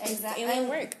tick. Exactly. Alien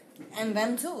work. And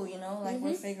them too, you know, like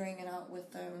we're figuring it out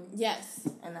with them. Yes.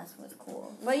 And that's what's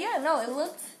cool. But yeah, no, it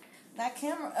looked... That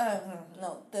camera,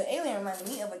 the alien reminded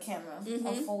me of a camera,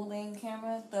 a folding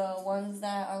camera, the ones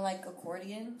that are like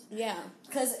accordions. Yeah.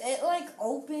 Because it like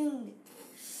opened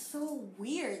so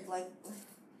weird, like,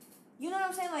 you know what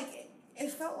I'm saying? Like,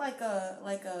 it felt like a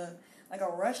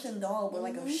Russian doll with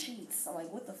like a sheets. I'm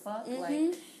like, what the fuck?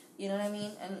 Like, you know what I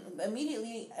mean? And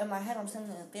immediately in my head, I'm sitting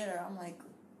in the theater, I'm like,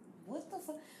 what the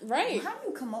fuck? Right. How do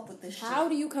you come up with this shit? How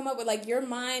do you come up with, like, your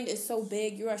mind is so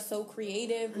big, you are so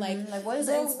creative, like, what is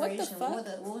the inspiration? What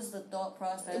the fuck? What was the thought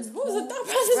process? What was the thought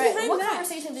process behind that? What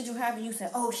conversation did you have and you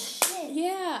said, oh, shit?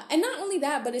 Yeah, and not only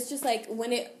that, but it's just, like, when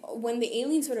the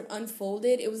alien sort of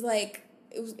unfolded, it was, like,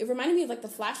 it reminded me of, like, the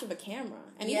flash of a camera,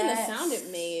 and even the sound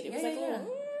it made, it was,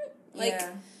 like,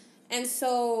 and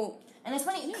so... And it's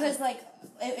funny, because, like,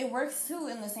 it works, too,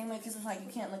 in the same way, because it's like,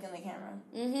 you can't look in the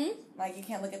camera. Like, you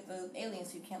can't look at the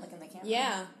aliens, so you can't look in the camera.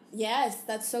 Yeah. Yes,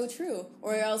 that's so true.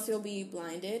 Or else you'll be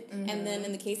blinded, and then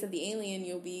in the case of the alien,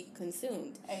 you'll be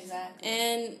consumed. Exactly.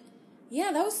 And,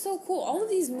 yeah, that was so cool. All of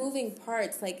these moving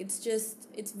parts, like, it's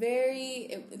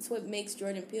what makes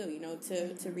Jordan Peele, you know,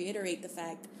 to reiterate the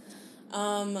fact.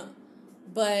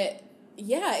 But,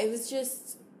 yeah,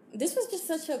 this was just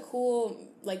such a cool,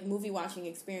 like, movie watching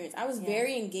experience. I was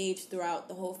very engaged throughout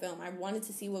the whole film. I wanted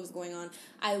to see what was going on.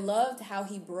 I loved how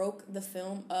he broke the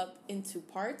film up into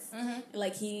parts.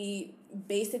 Like, he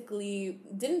basically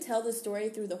didn't tell the story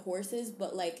through the horses,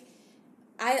 but, like,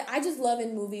 I just love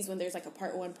in movies when there's, like, a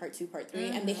part 1, part 2, part 3,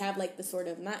 and they have, like, the sort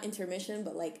of, not intermission,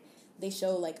 but, like, they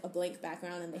show, like, a blank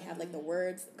background and they have, like, the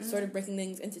words sort of breaking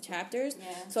things into chapters.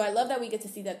 So I love that we get to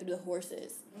see that through the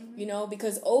horses, you know,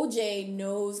 because OJ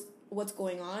knows what's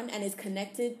going on and is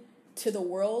connected to the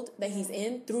world that he's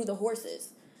in through the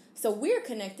horses. So we're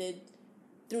connected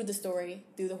through the story,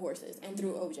 through the horses, and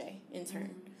through OJ in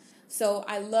turn. So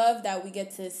I love that we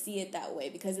get to see it that way,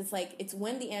 because it's like, it's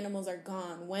when the animals are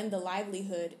gone, when the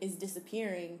livelihood is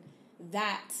disappearing,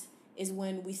 that is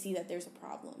when we see that there's a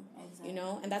problem. Exactly. You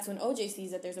know? And that's when OJ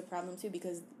sees that there's a problem too,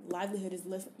 because livelihood is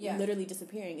literally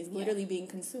disappearing, is literally being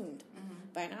consumed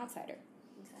by an outsider.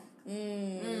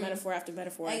 Exactly. Metaphor after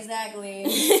metaphor. Exactly.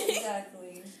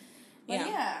 But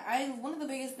one of the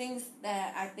biggest things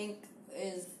that I think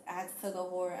adds to the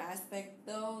horror aspect,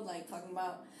 though, like talking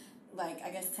about, like, I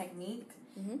guess technique,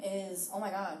 is, oh my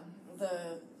god,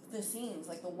 the scenes,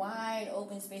 like the wide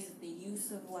open spaces, the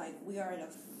use of, like, we are in a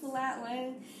flat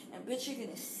land, and bitch, you're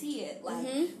gonna see it, like,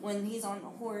 when he's on the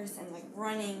horse and, like,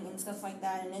 running and stuff like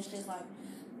that, and it's just, like,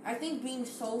 I think being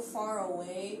so far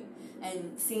away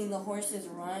and seeing the horses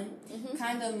run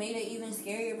kind of made it even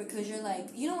scarier, because you're, like,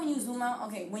 you know when you zoom out,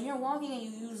 okay, when you're walking and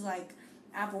you use, like,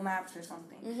 Apple Maps or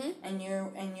something, and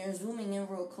you're zooming in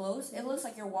real close, it looks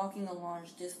like you're walking a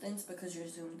large distance because you're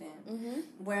zoomed in.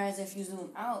 Whereas if you zoom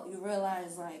out, you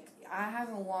realize, like, I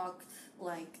haven't walked,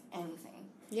 like, anything.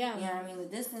 Yeah. You know what I mean? The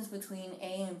distance between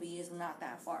A and B is not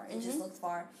that far. It just looks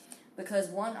far because,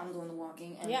 one, I'm doing the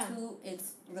walking, and two,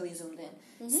 it's really zoomed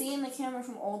in. Seeing the camera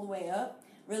from all the way up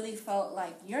really felt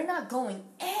like you're not going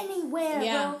anywhere,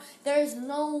 bro. There's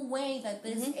no way that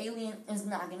this alien is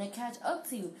not gonna catch up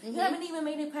to you. You haven't even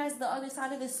made it past the other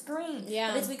side of the screen.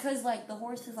 But it's because, like, the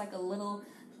horse is like a little,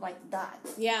 like, dot.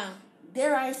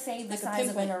 Dare I say the like size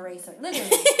of an eraser. Literally.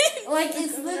 Like,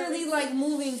 it's literally, like,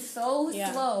 moving so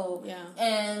slow.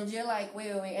 And you're like, wait.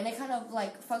 And it kind of,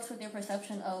 like, fucks with your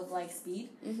perception of, like, speed,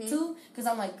 too. Because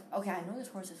I'm like, okay, I know this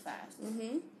horse is fast.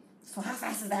 So how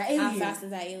fast is that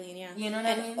alien? You know what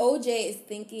I mean? OJ is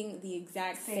thinking the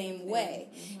exact same way.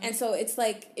 And so it's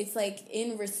like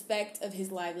in respect of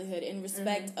his livelihood, in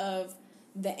respect of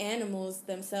the animals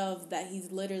themselves that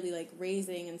he's literally, like,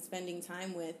 raising and spending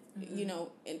time with, you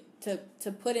know,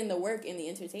 to put in the work in the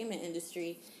entertainment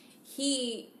industry,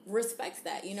 he respects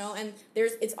that, you know, and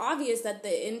it's obvious that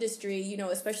the industry, you know,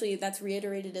 especially that's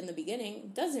reiterated in the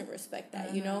beginning, doesn't respect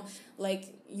that, you know,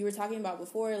 like you were talking about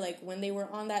before, like when they were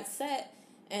on that set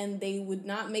and they would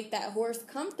not make that horse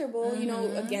comfortable, you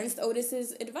know, against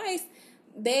Otis's advice,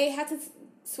 they had to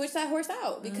switch that horse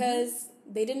out because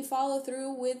they didn't follow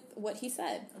through with what he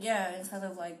said. Yeah, instead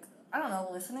of, like, I don't know,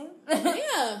 listening.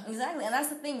 Exactly. And that's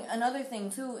the thing, another thing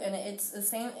too, and it's the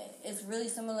same, it's really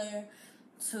similar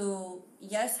to,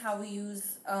 yes, how we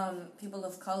use people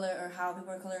of color, or how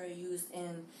people of color are used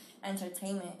in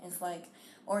entertainment. It's like,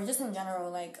 or just in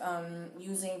general, like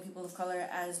using people of color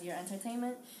as your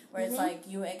entertainment, where it's like,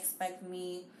 you expect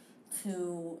me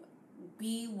to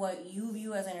be what you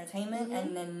view as entertainment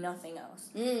and then nothing else.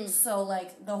 So,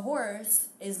 like, the horse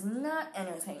is not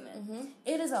entertainment.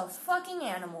 It is a fucking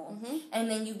animal. And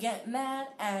then you get mad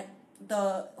at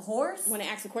the horse when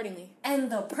it acts accordingly,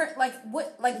 and the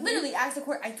literally acts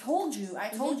accordingly. I told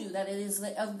you that it is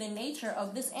of the nature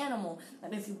of this animal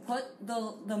that if you put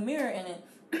the mirror in it,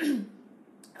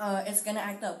 it's gonna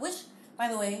act up. Which, by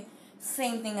the way,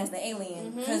 same thing as the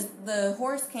alien, because the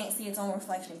horse can't see its own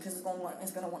reflection because it's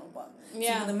gonna want to buck.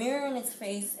 So the mirror in its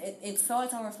face, it saw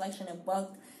its own reflection and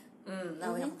bucked.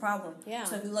 Now we have a problem.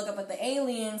 So if you look up at the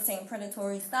alien, same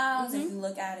predatory styles, if you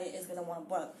look at it, it's gonna want to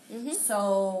buck.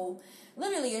 So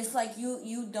literally, it's like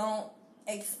you don't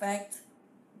expect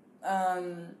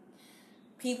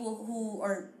people who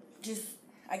are just,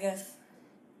 I guess,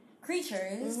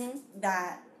 creatures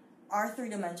that are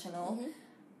 3-dimensional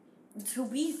to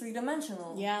be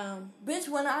 3-dimensional. Bitch,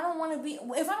 when I don't want to be,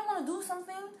 if I don't want to do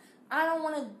something, I don't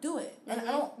want to do it, and I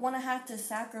don't want to have to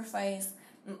sacrifice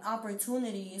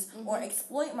opportunities or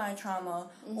exploit my trauma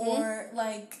or,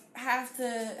 like, have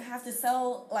to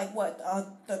sell, like, what,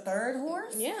 the third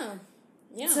horse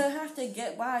to have to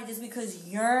get by just because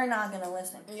you're not gonna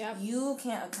listen. You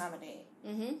can't accommodate.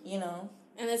 You know.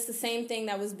 And it's the same thing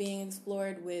that was being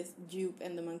explored with Jupe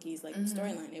and the monkeys, like, the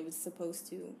storyline. It was supposed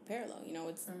to parallel, you know,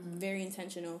 it's very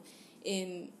intentional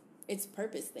in its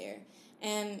purpose there.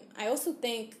 And I also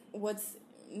think what's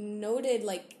noted,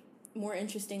 like, more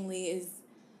interestingly is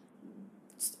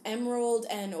Emerald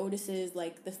and Otis's,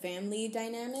 like, the family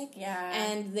dynamic.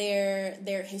 And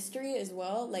their history as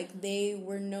well. Like, they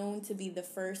were known to be the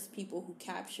first people who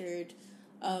captured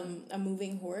a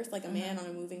moving horse, like a man on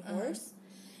a moving horse.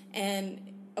 And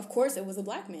of course, it was a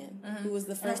black man who was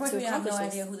the first to accomplish this. And of course, we have no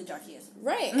idea who the jockey is.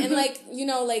 Right, and, like, you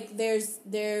know, like,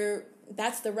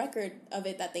 that's the record of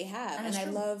it that they have, and I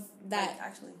love that. Like,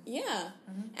 actually,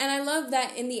 and I love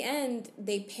that in the end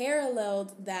they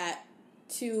paralleled that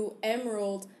to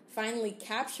Emerald finally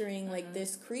capturing like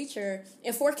this creature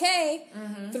in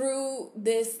 4K through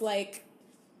this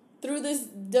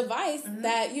device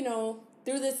that, you know,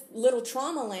 through this little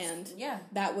trauma land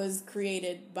that was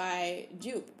created by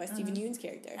Jupe, by Stephen Yeun's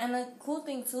character. And the cool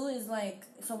thing too is like,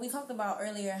 so we talked about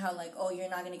earlier how like, oh, you're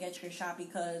not gonna get your shot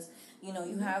because, you know,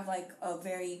 you have like a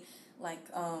very like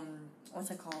what's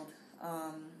it called,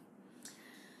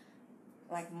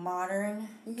 like modern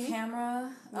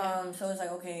camera. So it's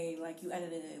like, okay, like you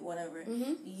edited it, whatever.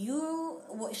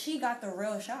 She got the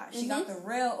real shot. She got the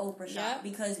real Oprah shot.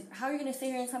 Because how are you gonna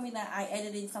sit here and tell me that I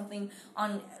edited something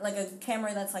on like a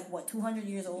camera that's like what, 200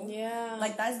 years old? Yeah.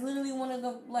 Like that's literally one of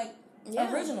the like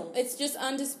originals. It's just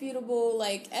undisputable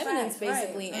like evidence,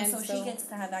 basically. Right. And so she gets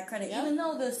to have that credit, even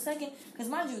though the second, because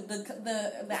mind you,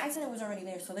 the accident was already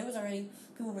there, so there was already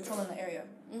people patrolling the area.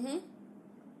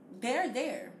 They're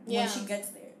there when she gets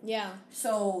there. Yeah.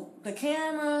 So the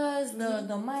cameras,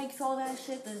 the mics, all that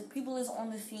shit, the people is on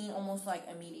the scene almost like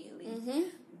immediately.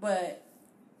 But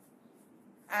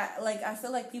I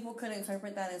feel like people could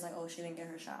interpret that as like, oh, she didn't get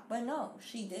her shot. But no,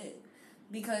 she did.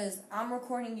 Because I'm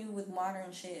recording you with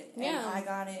modern shit. And I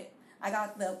got it. I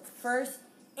got the first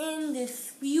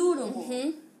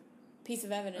indisputable piece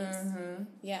of evidence.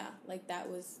 Yeah, like that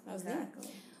was exactly.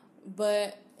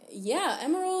 But yeah,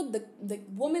 Emerald, the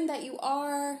woman that you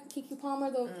are, Keke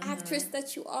Palmer, the actress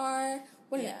that you are,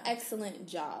 what an excellent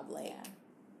job. Like,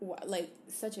 like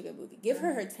such a good movie. Give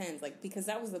her her 10s, like, because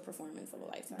that was the performance of a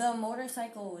lifetime. The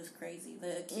motorcycle was crazy.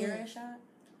 The Akira shot.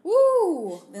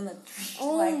 Woo! Then the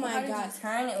my god, did you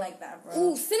turn it like that, bro?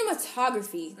 Ooh,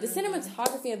 cinematography. The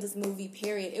cinematography of this movie,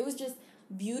 period. It was just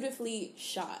beautifully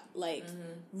shot, like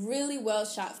really well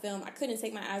shot film. I couldn't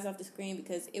take my eyes off the screen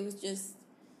because it was just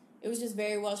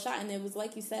very well shot, and it was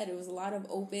like you said, it was a lot of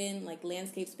open like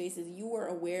landscape spaces. You were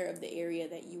aware of the area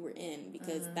that you were in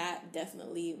because that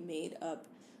definitely made up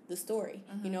the story.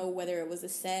 You know, whether it was a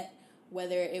set,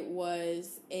 whether it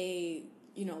was a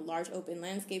large open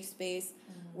landscape space,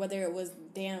 whether it was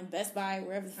Best Buy,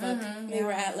 wherever the fuck they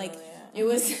were at, like it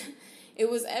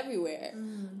was everywhere.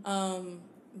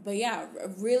 But yeah,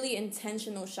 really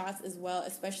intentional shots as well,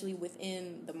 especially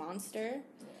within the monster.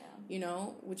 You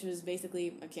know, which was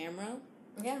basically a camera.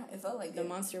 Yeah, it felt like the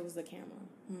monster was the camera.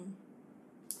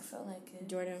 I felt like it.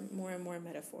 Jordan, more and more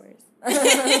metaphors.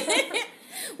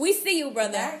 We see you,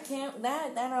 brother.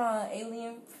 That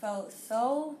alien felt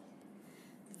so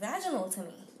vaginal to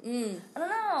me. I don't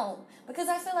know, because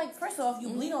I feel like first off, you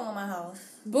bleed all in my house.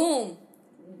 Boom.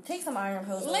 Take some iron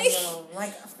pills.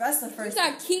 Like that's the first. You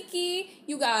got Keke,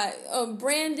 you got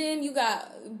Brandon, you got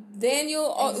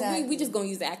Daniel. Exactly. We just gonna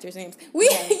use the actors' names.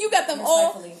 You got them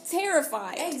all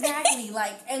terrified. Exactly.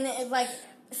 Like, and like,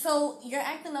 so you're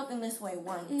acting up in this way.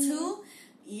 1, 2,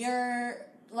 you're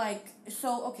like,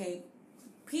 so okay.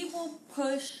 People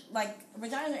push, like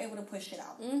vaginas are able to push shit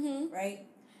out, right?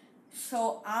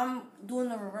 So I'm doing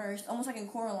the reverse, almost like in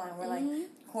Coraline, where like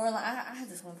Coraline. I had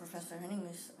this one professor. Her name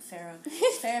is Sarah.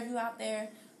 Sarah, if you out there,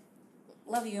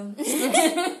 love you.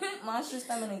 Monsters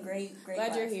coming in great.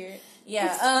 Glad you're here.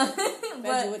 Yeah,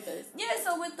 but you're with us. Yeah,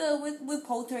 so with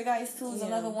Poltergeist too is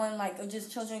another one, like of just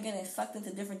children getting sucked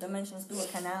into different dimensions through a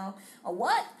canal. A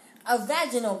what? A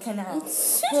vaginal canal.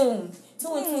 Boom.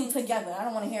 2 and 2 together. I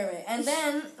don't want to hear it. And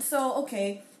then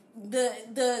okay,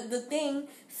 the thing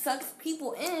sucks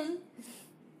people in.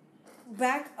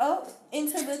 Back up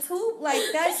into the tube, like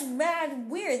that's mad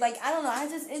weird. Like I don't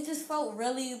know, it just felt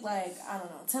really like I don't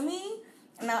know. To me,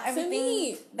 now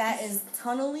everything that is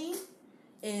tunnely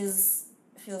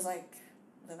feels like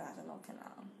the vaginal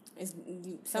canal. Is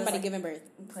somebody giving birth?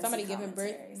 Somebody giving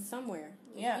birth somewhere.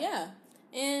 Yeah.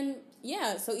 And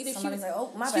so either somebody's like,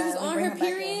 oh my bad, she was on her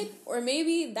period, or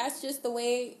maybe that's just the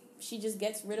way she just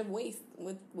gets rid of waste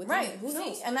with right. Who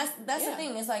knows? And that's the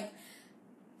thing. It's like.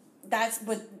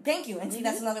 But thank you, and see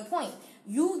that's another point.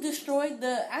 You destroyed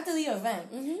after the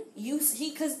event.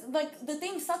 Because like the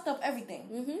thing sucked up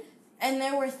everything, and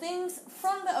there were things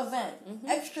from the event,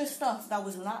 extra stuff that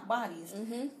was not bodies,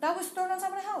 that was stored on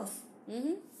top of the house.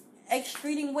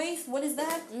 Excreting waste. What is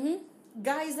that?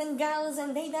 Guys and gals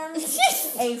and they done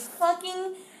a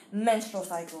fucking menstrual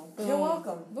cycle. Boom. You're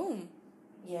welcome. Boom.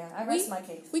 Yeah, I rest my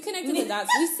case. We connected the dots.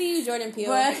 We see you, Jordan Peele.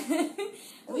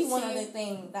 But one other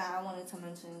thing that I wanted to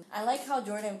mention. I like how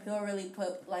Jordan Peele really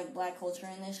put like black culture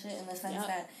in this shit, in the sense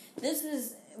that this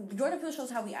is Jordan Peele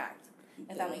shows how we act,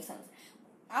 if that makes sense.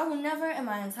 I will never in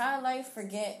my entire life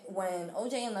forget when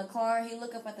OJ in the car, he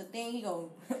look up at the thing, he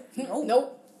go,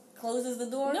 nope. Closes the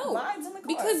door, vibes in the car.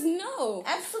 Because no.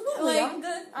 Absolutely. Like, I'm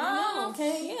good.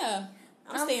 Okay. Yeah.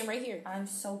 I'm staying right here. I'm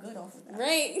so good off of that.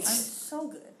 Right. I'm so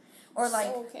good. Or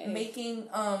like making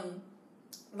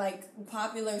like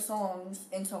popular songs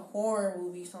into horror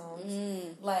movie songs.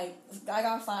 Like I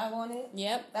Got 5 on it.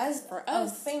 Yep. That's for a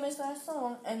us famous last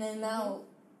song, and then now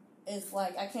it's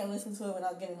like I can't listen to it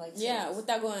without getting like chills. Yeah,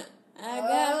 without going. I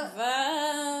got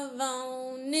 5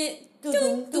 on it.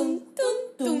 Doom, doom, doom,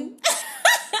 doom.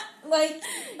 Like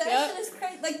that shit is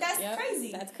crazy. Like that's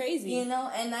crazy. That's crazy. You know,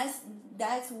 and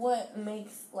that's what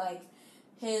makes like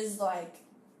his like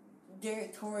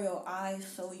directorial eye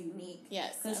so unique.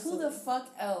 Yes. Because who the fuck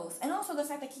else? And also the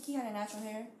fact that Kiki had a natural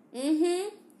hair.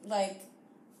 Like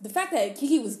the fact that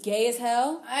Kiki was gay as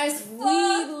hell. We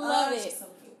love it. So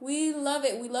we love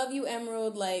it. We love you,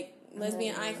 Emerald. Like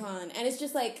lesbian icon. And it's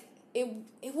just like it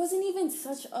wasn't even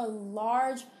such a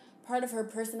large part of her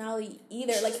personality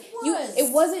either. Like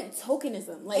it wasn't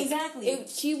tokenism. Like exactly.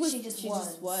 She just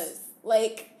was.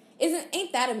 Like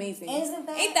ain't that amazing?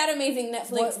 Ain't that amazing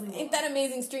Netflix? Ain't that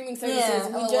amazing streaming services?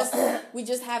 Yeah. We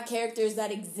just have characters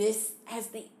that exist as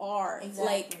they are. Exactly.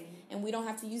 Like, and we don't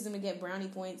have to use them to get brownie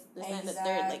points. This and the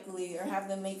third, like, or have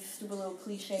them make stupid little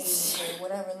cliches or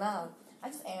whatever. No, I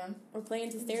just am. Or play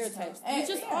into stereotypes. You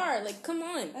just are. Like, come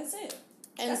on. That's it.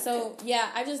 And so,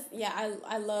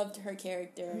 I loved her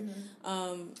character.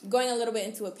 Going a little bit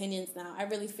into opinions now, I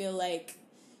really feel like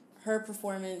her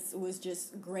performance was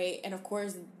just great. And of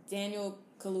course, Daniel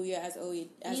Kaluuya as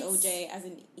OJ,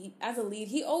 as a lead,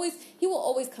 he will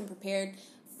always come prepared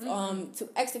to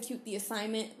execute the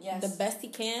assignment the best he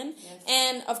can. Yes.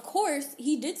 And of course,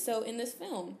 he did so in this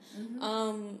film.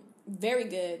 Very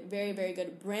good. Very, very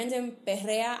good. Brandon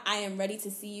Perea, I am ready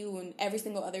to see you in every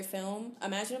single other film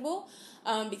imaginable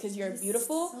because you're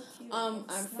beautiful. So cute.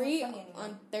 I'm free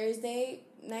on Thursday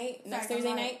night, next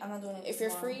Thursday night. I'm not doing it if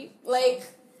tomorrow. You're free. Like,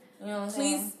 you know what I'm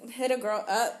please hit a girl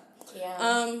up.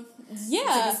 Yeah. Yeah.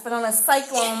 Just put on a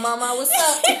cyclone, mama. What's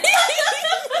up?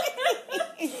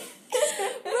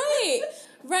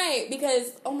 Right,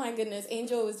 because oh my goodness,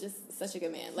 Angel was just such a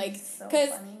good man. Like,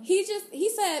 because he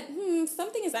said,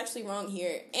 something is actually wrong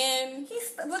here, and he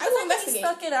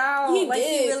stuck it out. He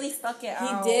really stuck it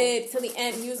out. He did till the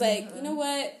end. He was like, you know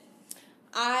what?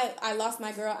 I lost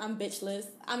my girl. I'm bitchless.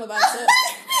 I'm about to.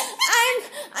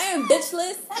 I am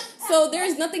bitchless. So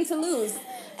there's nothing to lose.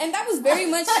 And that was very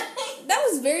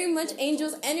much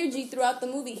Angel's energy throughout the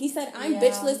movie. He said, I'm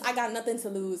bitchless, I got nothing to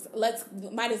lose.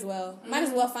 Might as well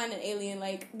find an alien,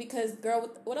 like, because girl,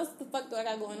 what else the fuck do I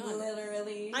got going on?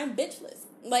 Literally. I'm bitchless.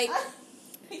 Like,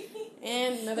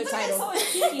 and another title. So is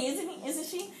Kiki, isn't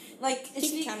she? Like,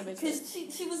 Kiki kind of bitchless.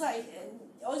 Because she was like,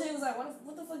 OJ was like,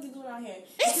 what the fuck you doing out here?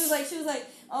 And she was like,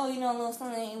 oh, you know, little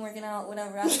something ain't working out,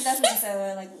 whatever. I think that's what she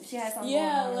said. Like, she had something going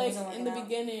on. Yeah, like in the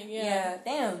beginning. Yeah,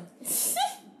 damn.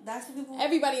 That's what people.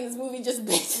 Everybody in this movie just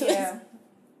bitchless. Yeah.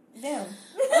 Damn.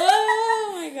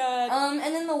 Oh my god.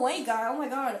 And then the white guy. Oh my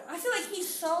god. I feel like he's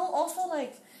so also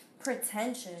like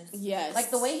pretentious. Yes.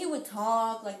 Like the way he would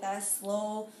talk, like that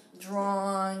slow,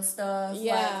 drawn stuff.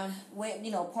 Yeah. Like,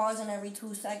 pausing every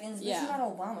 2 seconds. Yeah. This is not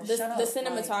Obama. Shut up. The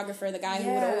cinematographer, the guy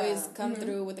who would always come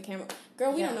through with the camera.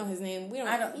 Girl, we don't know his name. We don't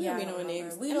know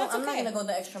names. I'm not gonna go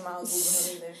the extra mile Google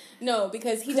him either. No,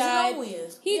 because he died. You know who he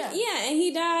is. And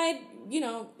he died.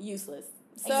 Useless.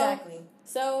 So, exactly.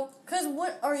 So, because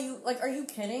what are you like? Are you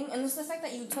kidding? And it's the fact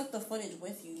that you took the footage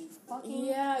with you. You fucking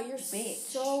you're bitch.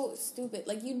 So stupid.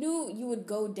 Like you knew you would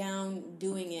go down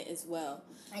doing it as well.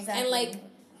 Exactly. And like,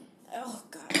 oh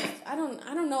god, I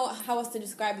don't know how else to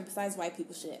describe it besides white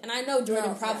people shit. And I know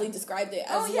Jordan probably described it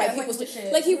as white people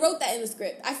shit. Like he wrote that in the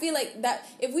script. I feel like that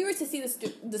if we were to see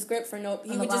the script for Nope,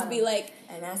 he would just be like,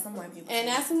 and ask some white people. And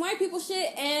ask some white people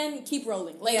shit and keep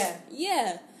rolling. Like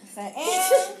yeah. And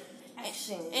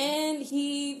action. And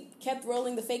he kept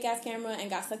rolling the fake ass camera and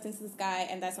got sucked into the sky,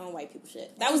 and that's on white people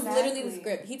shit. That was literally the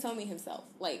script. He told me himself,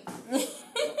 like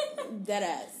dead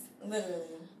ass. Literally.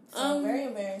 So very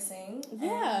embarrassing.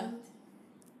 Yeah.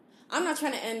 I'm not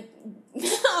trying to end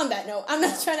on that note. I'm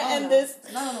not trying to end this.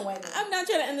 Not on the white man. I'm not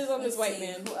trying to end this on this white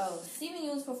man. Who else? Steven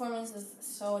Yeun's performance is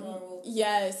so adorable.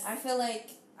 Yes. I feel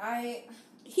like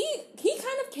He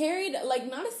kind of carried, like,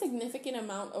 not a significant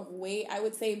amount of weight, I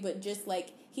would say, but just, like,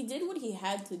 he did what he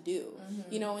had to do,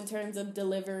 in terms of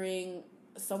delivering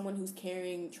someone who's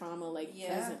carrying trauma, like,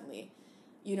 presently,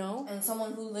 And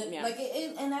someone who lived, like,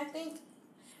 and I think,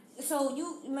 so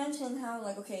you mentioned how,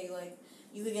 like, okay, like,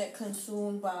 you could get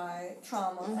consumed by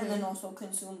trauma and then also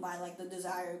consumed by, like, the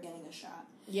desire of getting a shot.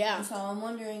 Yeah. And so I'm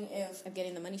wondering if... Of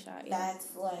getting the money shot,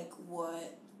 that's, like,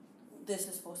 what this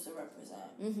is supposed to represent,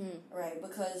 right?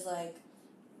 Because like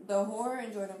the horror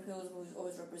in Jordan Peele's movies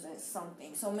always represents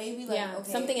something. So maybe like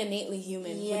something innately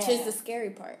human, which is the scary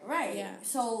part, right? Yeah.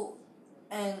 So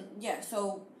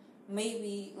so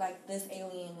maybe like this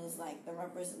alien is like the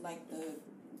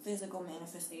physical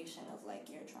manifestation of like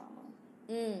your trauma.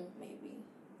 Maybe.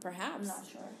 Perhaps. I'm not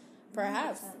sure.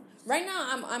 Perhaps. Right now,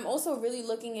 I'm also really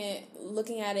looking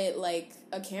at it like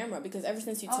a camera, because ever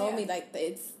since you told me, like,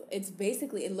 it's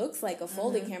basically, it looks like a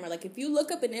folding camera. Like, if you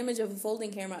look up an image of a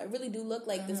folding camera, it really do look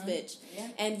like this bitch. Yeah.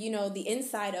 And, you know, the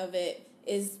inside of it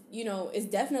is, you know, is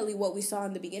definitely what we saw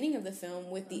in the beginning of the film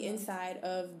with the inside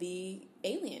of the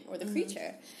alien or the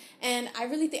creature. And I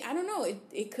really think, I don't know,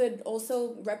 it could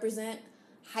also represent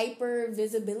hyper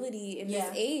visibility in this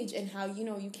age, and how, you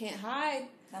know, you can't hide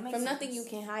from nothing, you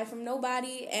can't hide from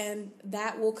nobody, and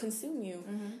that will consume you.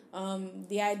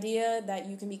 The idea that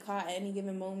you can be caught at any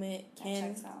given moment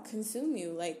can consume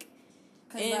you. Like,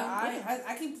 because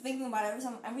I keep thinking about it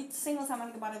every single time I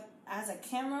think about it as a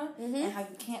camera, and how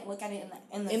you can't look at it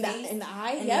in the face, in the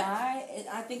eye. In the eye,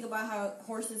 I think about how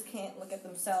horses can't look at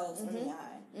themselves in the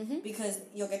eye, because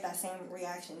you'll get that same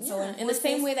reaction. Yeah. So in the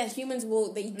same way that humans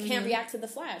will, that you can't react to the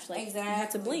flash. Like, you have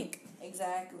to blink.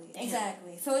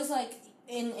 Exactly. So it's like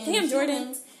in Damn,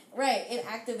 Jordan. Right, it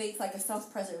activates like a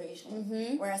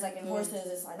self-preservation, whereas like in horses,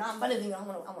 it's like, I'm better than you. I'm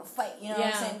gonna fight. You know what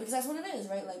I'm saying? Because that's what it is,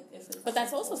 right? Like, if it's but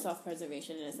that's also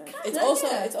self-preservation in a sense. It's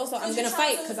also I'm gonna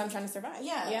fight because I'm trying to survive.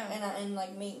 Yeah. And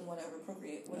like mate and whatever,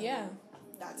 procreate. Whatever. Yeah,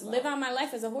 that's live out my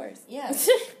life as a horse. Yeah.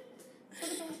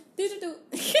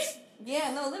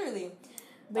 Yeah, no, literally.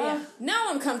 But now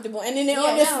I'm comfortable. And then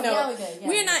on this note,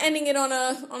 we're not ending it on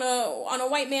a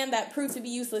white man that proved to be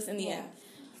useless in the end.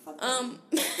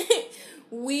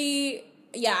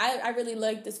 I really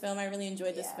liked this film. I really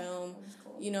enjoyed this film.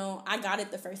 Cool. You know, I got it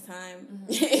the first time.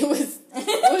 It was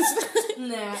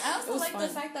nah, I also like the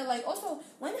fact that, like, also,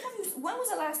 when was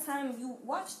the last time you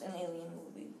watched an alien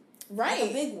movie? Right.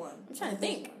 Like a big one. I'm trying to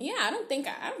think. Yeah, I don't think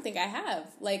I have,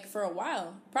 like, for a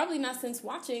while. Probably not since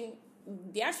watching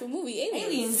the actual movie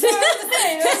Aliens. I was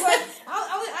like,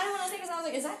 I didn't want to say, because I was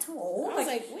like, is that too old? I was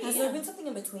like, wait, has there been something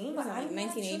in between? Was it like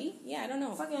 1980? Yeah, I don't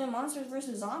know. Fucking Monsters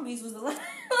vs. Zombies was the last.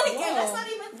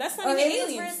 That's not even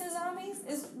Aliens vs.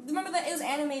 Zombies. Remember that it was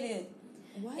animated.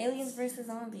 What? Aliens vs.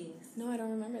 Zombies. No, I don't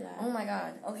remember that. Oh my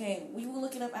god. Okay, we will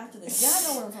look it up after this. Y'all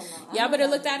know what I'm talking about. Y'all better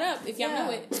look that up if y'all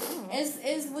know it.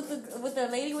 It's with the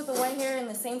lady with the white hair in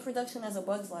the same production as A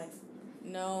Bug's Life.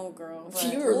 No, girl.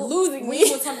 But you were losing me.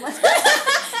 We'll talk about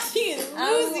she is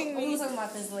losing me. We'll talk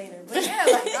about this later. But yeah,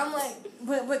 like, I'm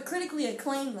like, but critically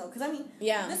acclaimed though, because I mean,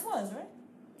 this was, right?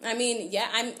 I mean,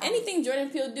 anything Jordan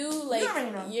Peele do, like,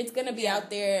 it's gonna be out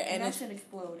there, and that should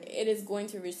explode. It is going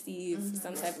to receive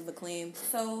some type of acclaim.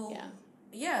 So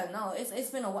no, it's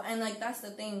been a while, and like that's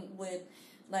the thing with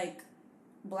like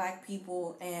Black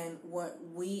people and what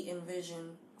we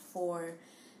envision for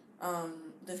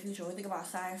the future. When we think about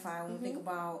sci-fi, when we think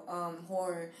about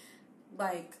horror,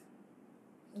 like,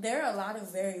 there are a lot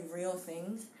of very real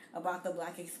things about the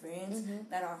Black experience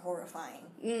that are horrifying.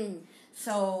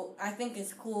 So I think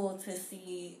it's cool to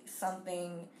see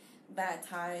something that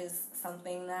ties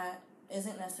something that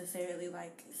isn't necessarily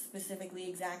like specifically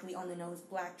exactly on the nose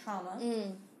Black trauma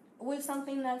with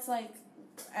something that's like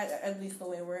at least the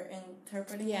way we're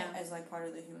interpreting it as like part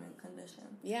of the human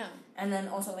condition. Yeah. And then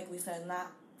also, like we said,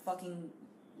 not fucking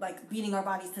like beating our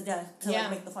bodies to death to like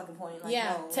make the fucking point. Like,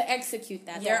 no. To execute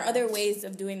that. There are other ways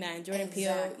of doing that. And Jordan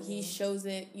Peele, he shows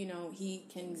it. You know, he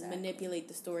can manipulate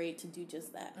the story to do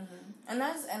just that. And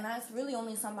that's really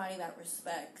only somebody that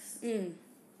respects,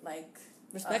 like,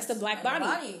 respects the Black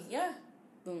body. Yeah.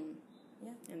 Boom.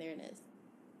 Yeah. And there it is.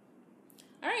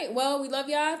 All right. Well, we love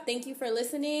y'all. Thank you for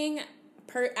listening.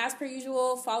 As per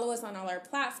usual, follow us on all our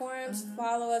platforms.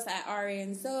 Follow us at Ra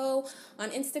and Zoe on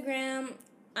Instagram.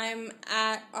 I'm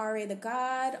at Ra the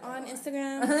God on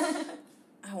Instagram.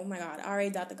 Oh my God,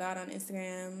 Ra.thegod on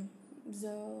Instagram.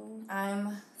 Zoe.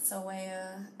 I'm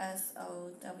Soweya,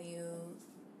 SOWEYH_.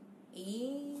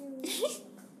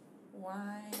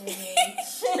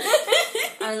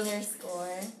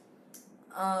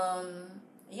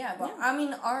 I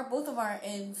mean, both of our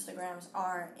Instagrams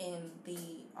are in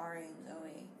the Ra and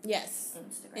Zoe. Yes.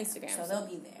 Instagram. So they'll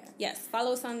be there. Yes,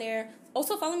 follow us on there.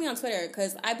 Also, follow me on Twitter,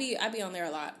 because I be on there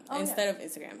a lot instead of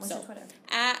Instagram. What's your Twitter?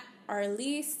 At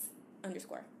Arlise_.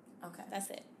 Okay. That's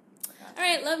it. Gotcha. All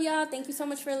right, love y'all. Thank you so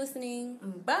much for listening.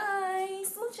 Bye.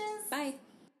 Smooches. Bye.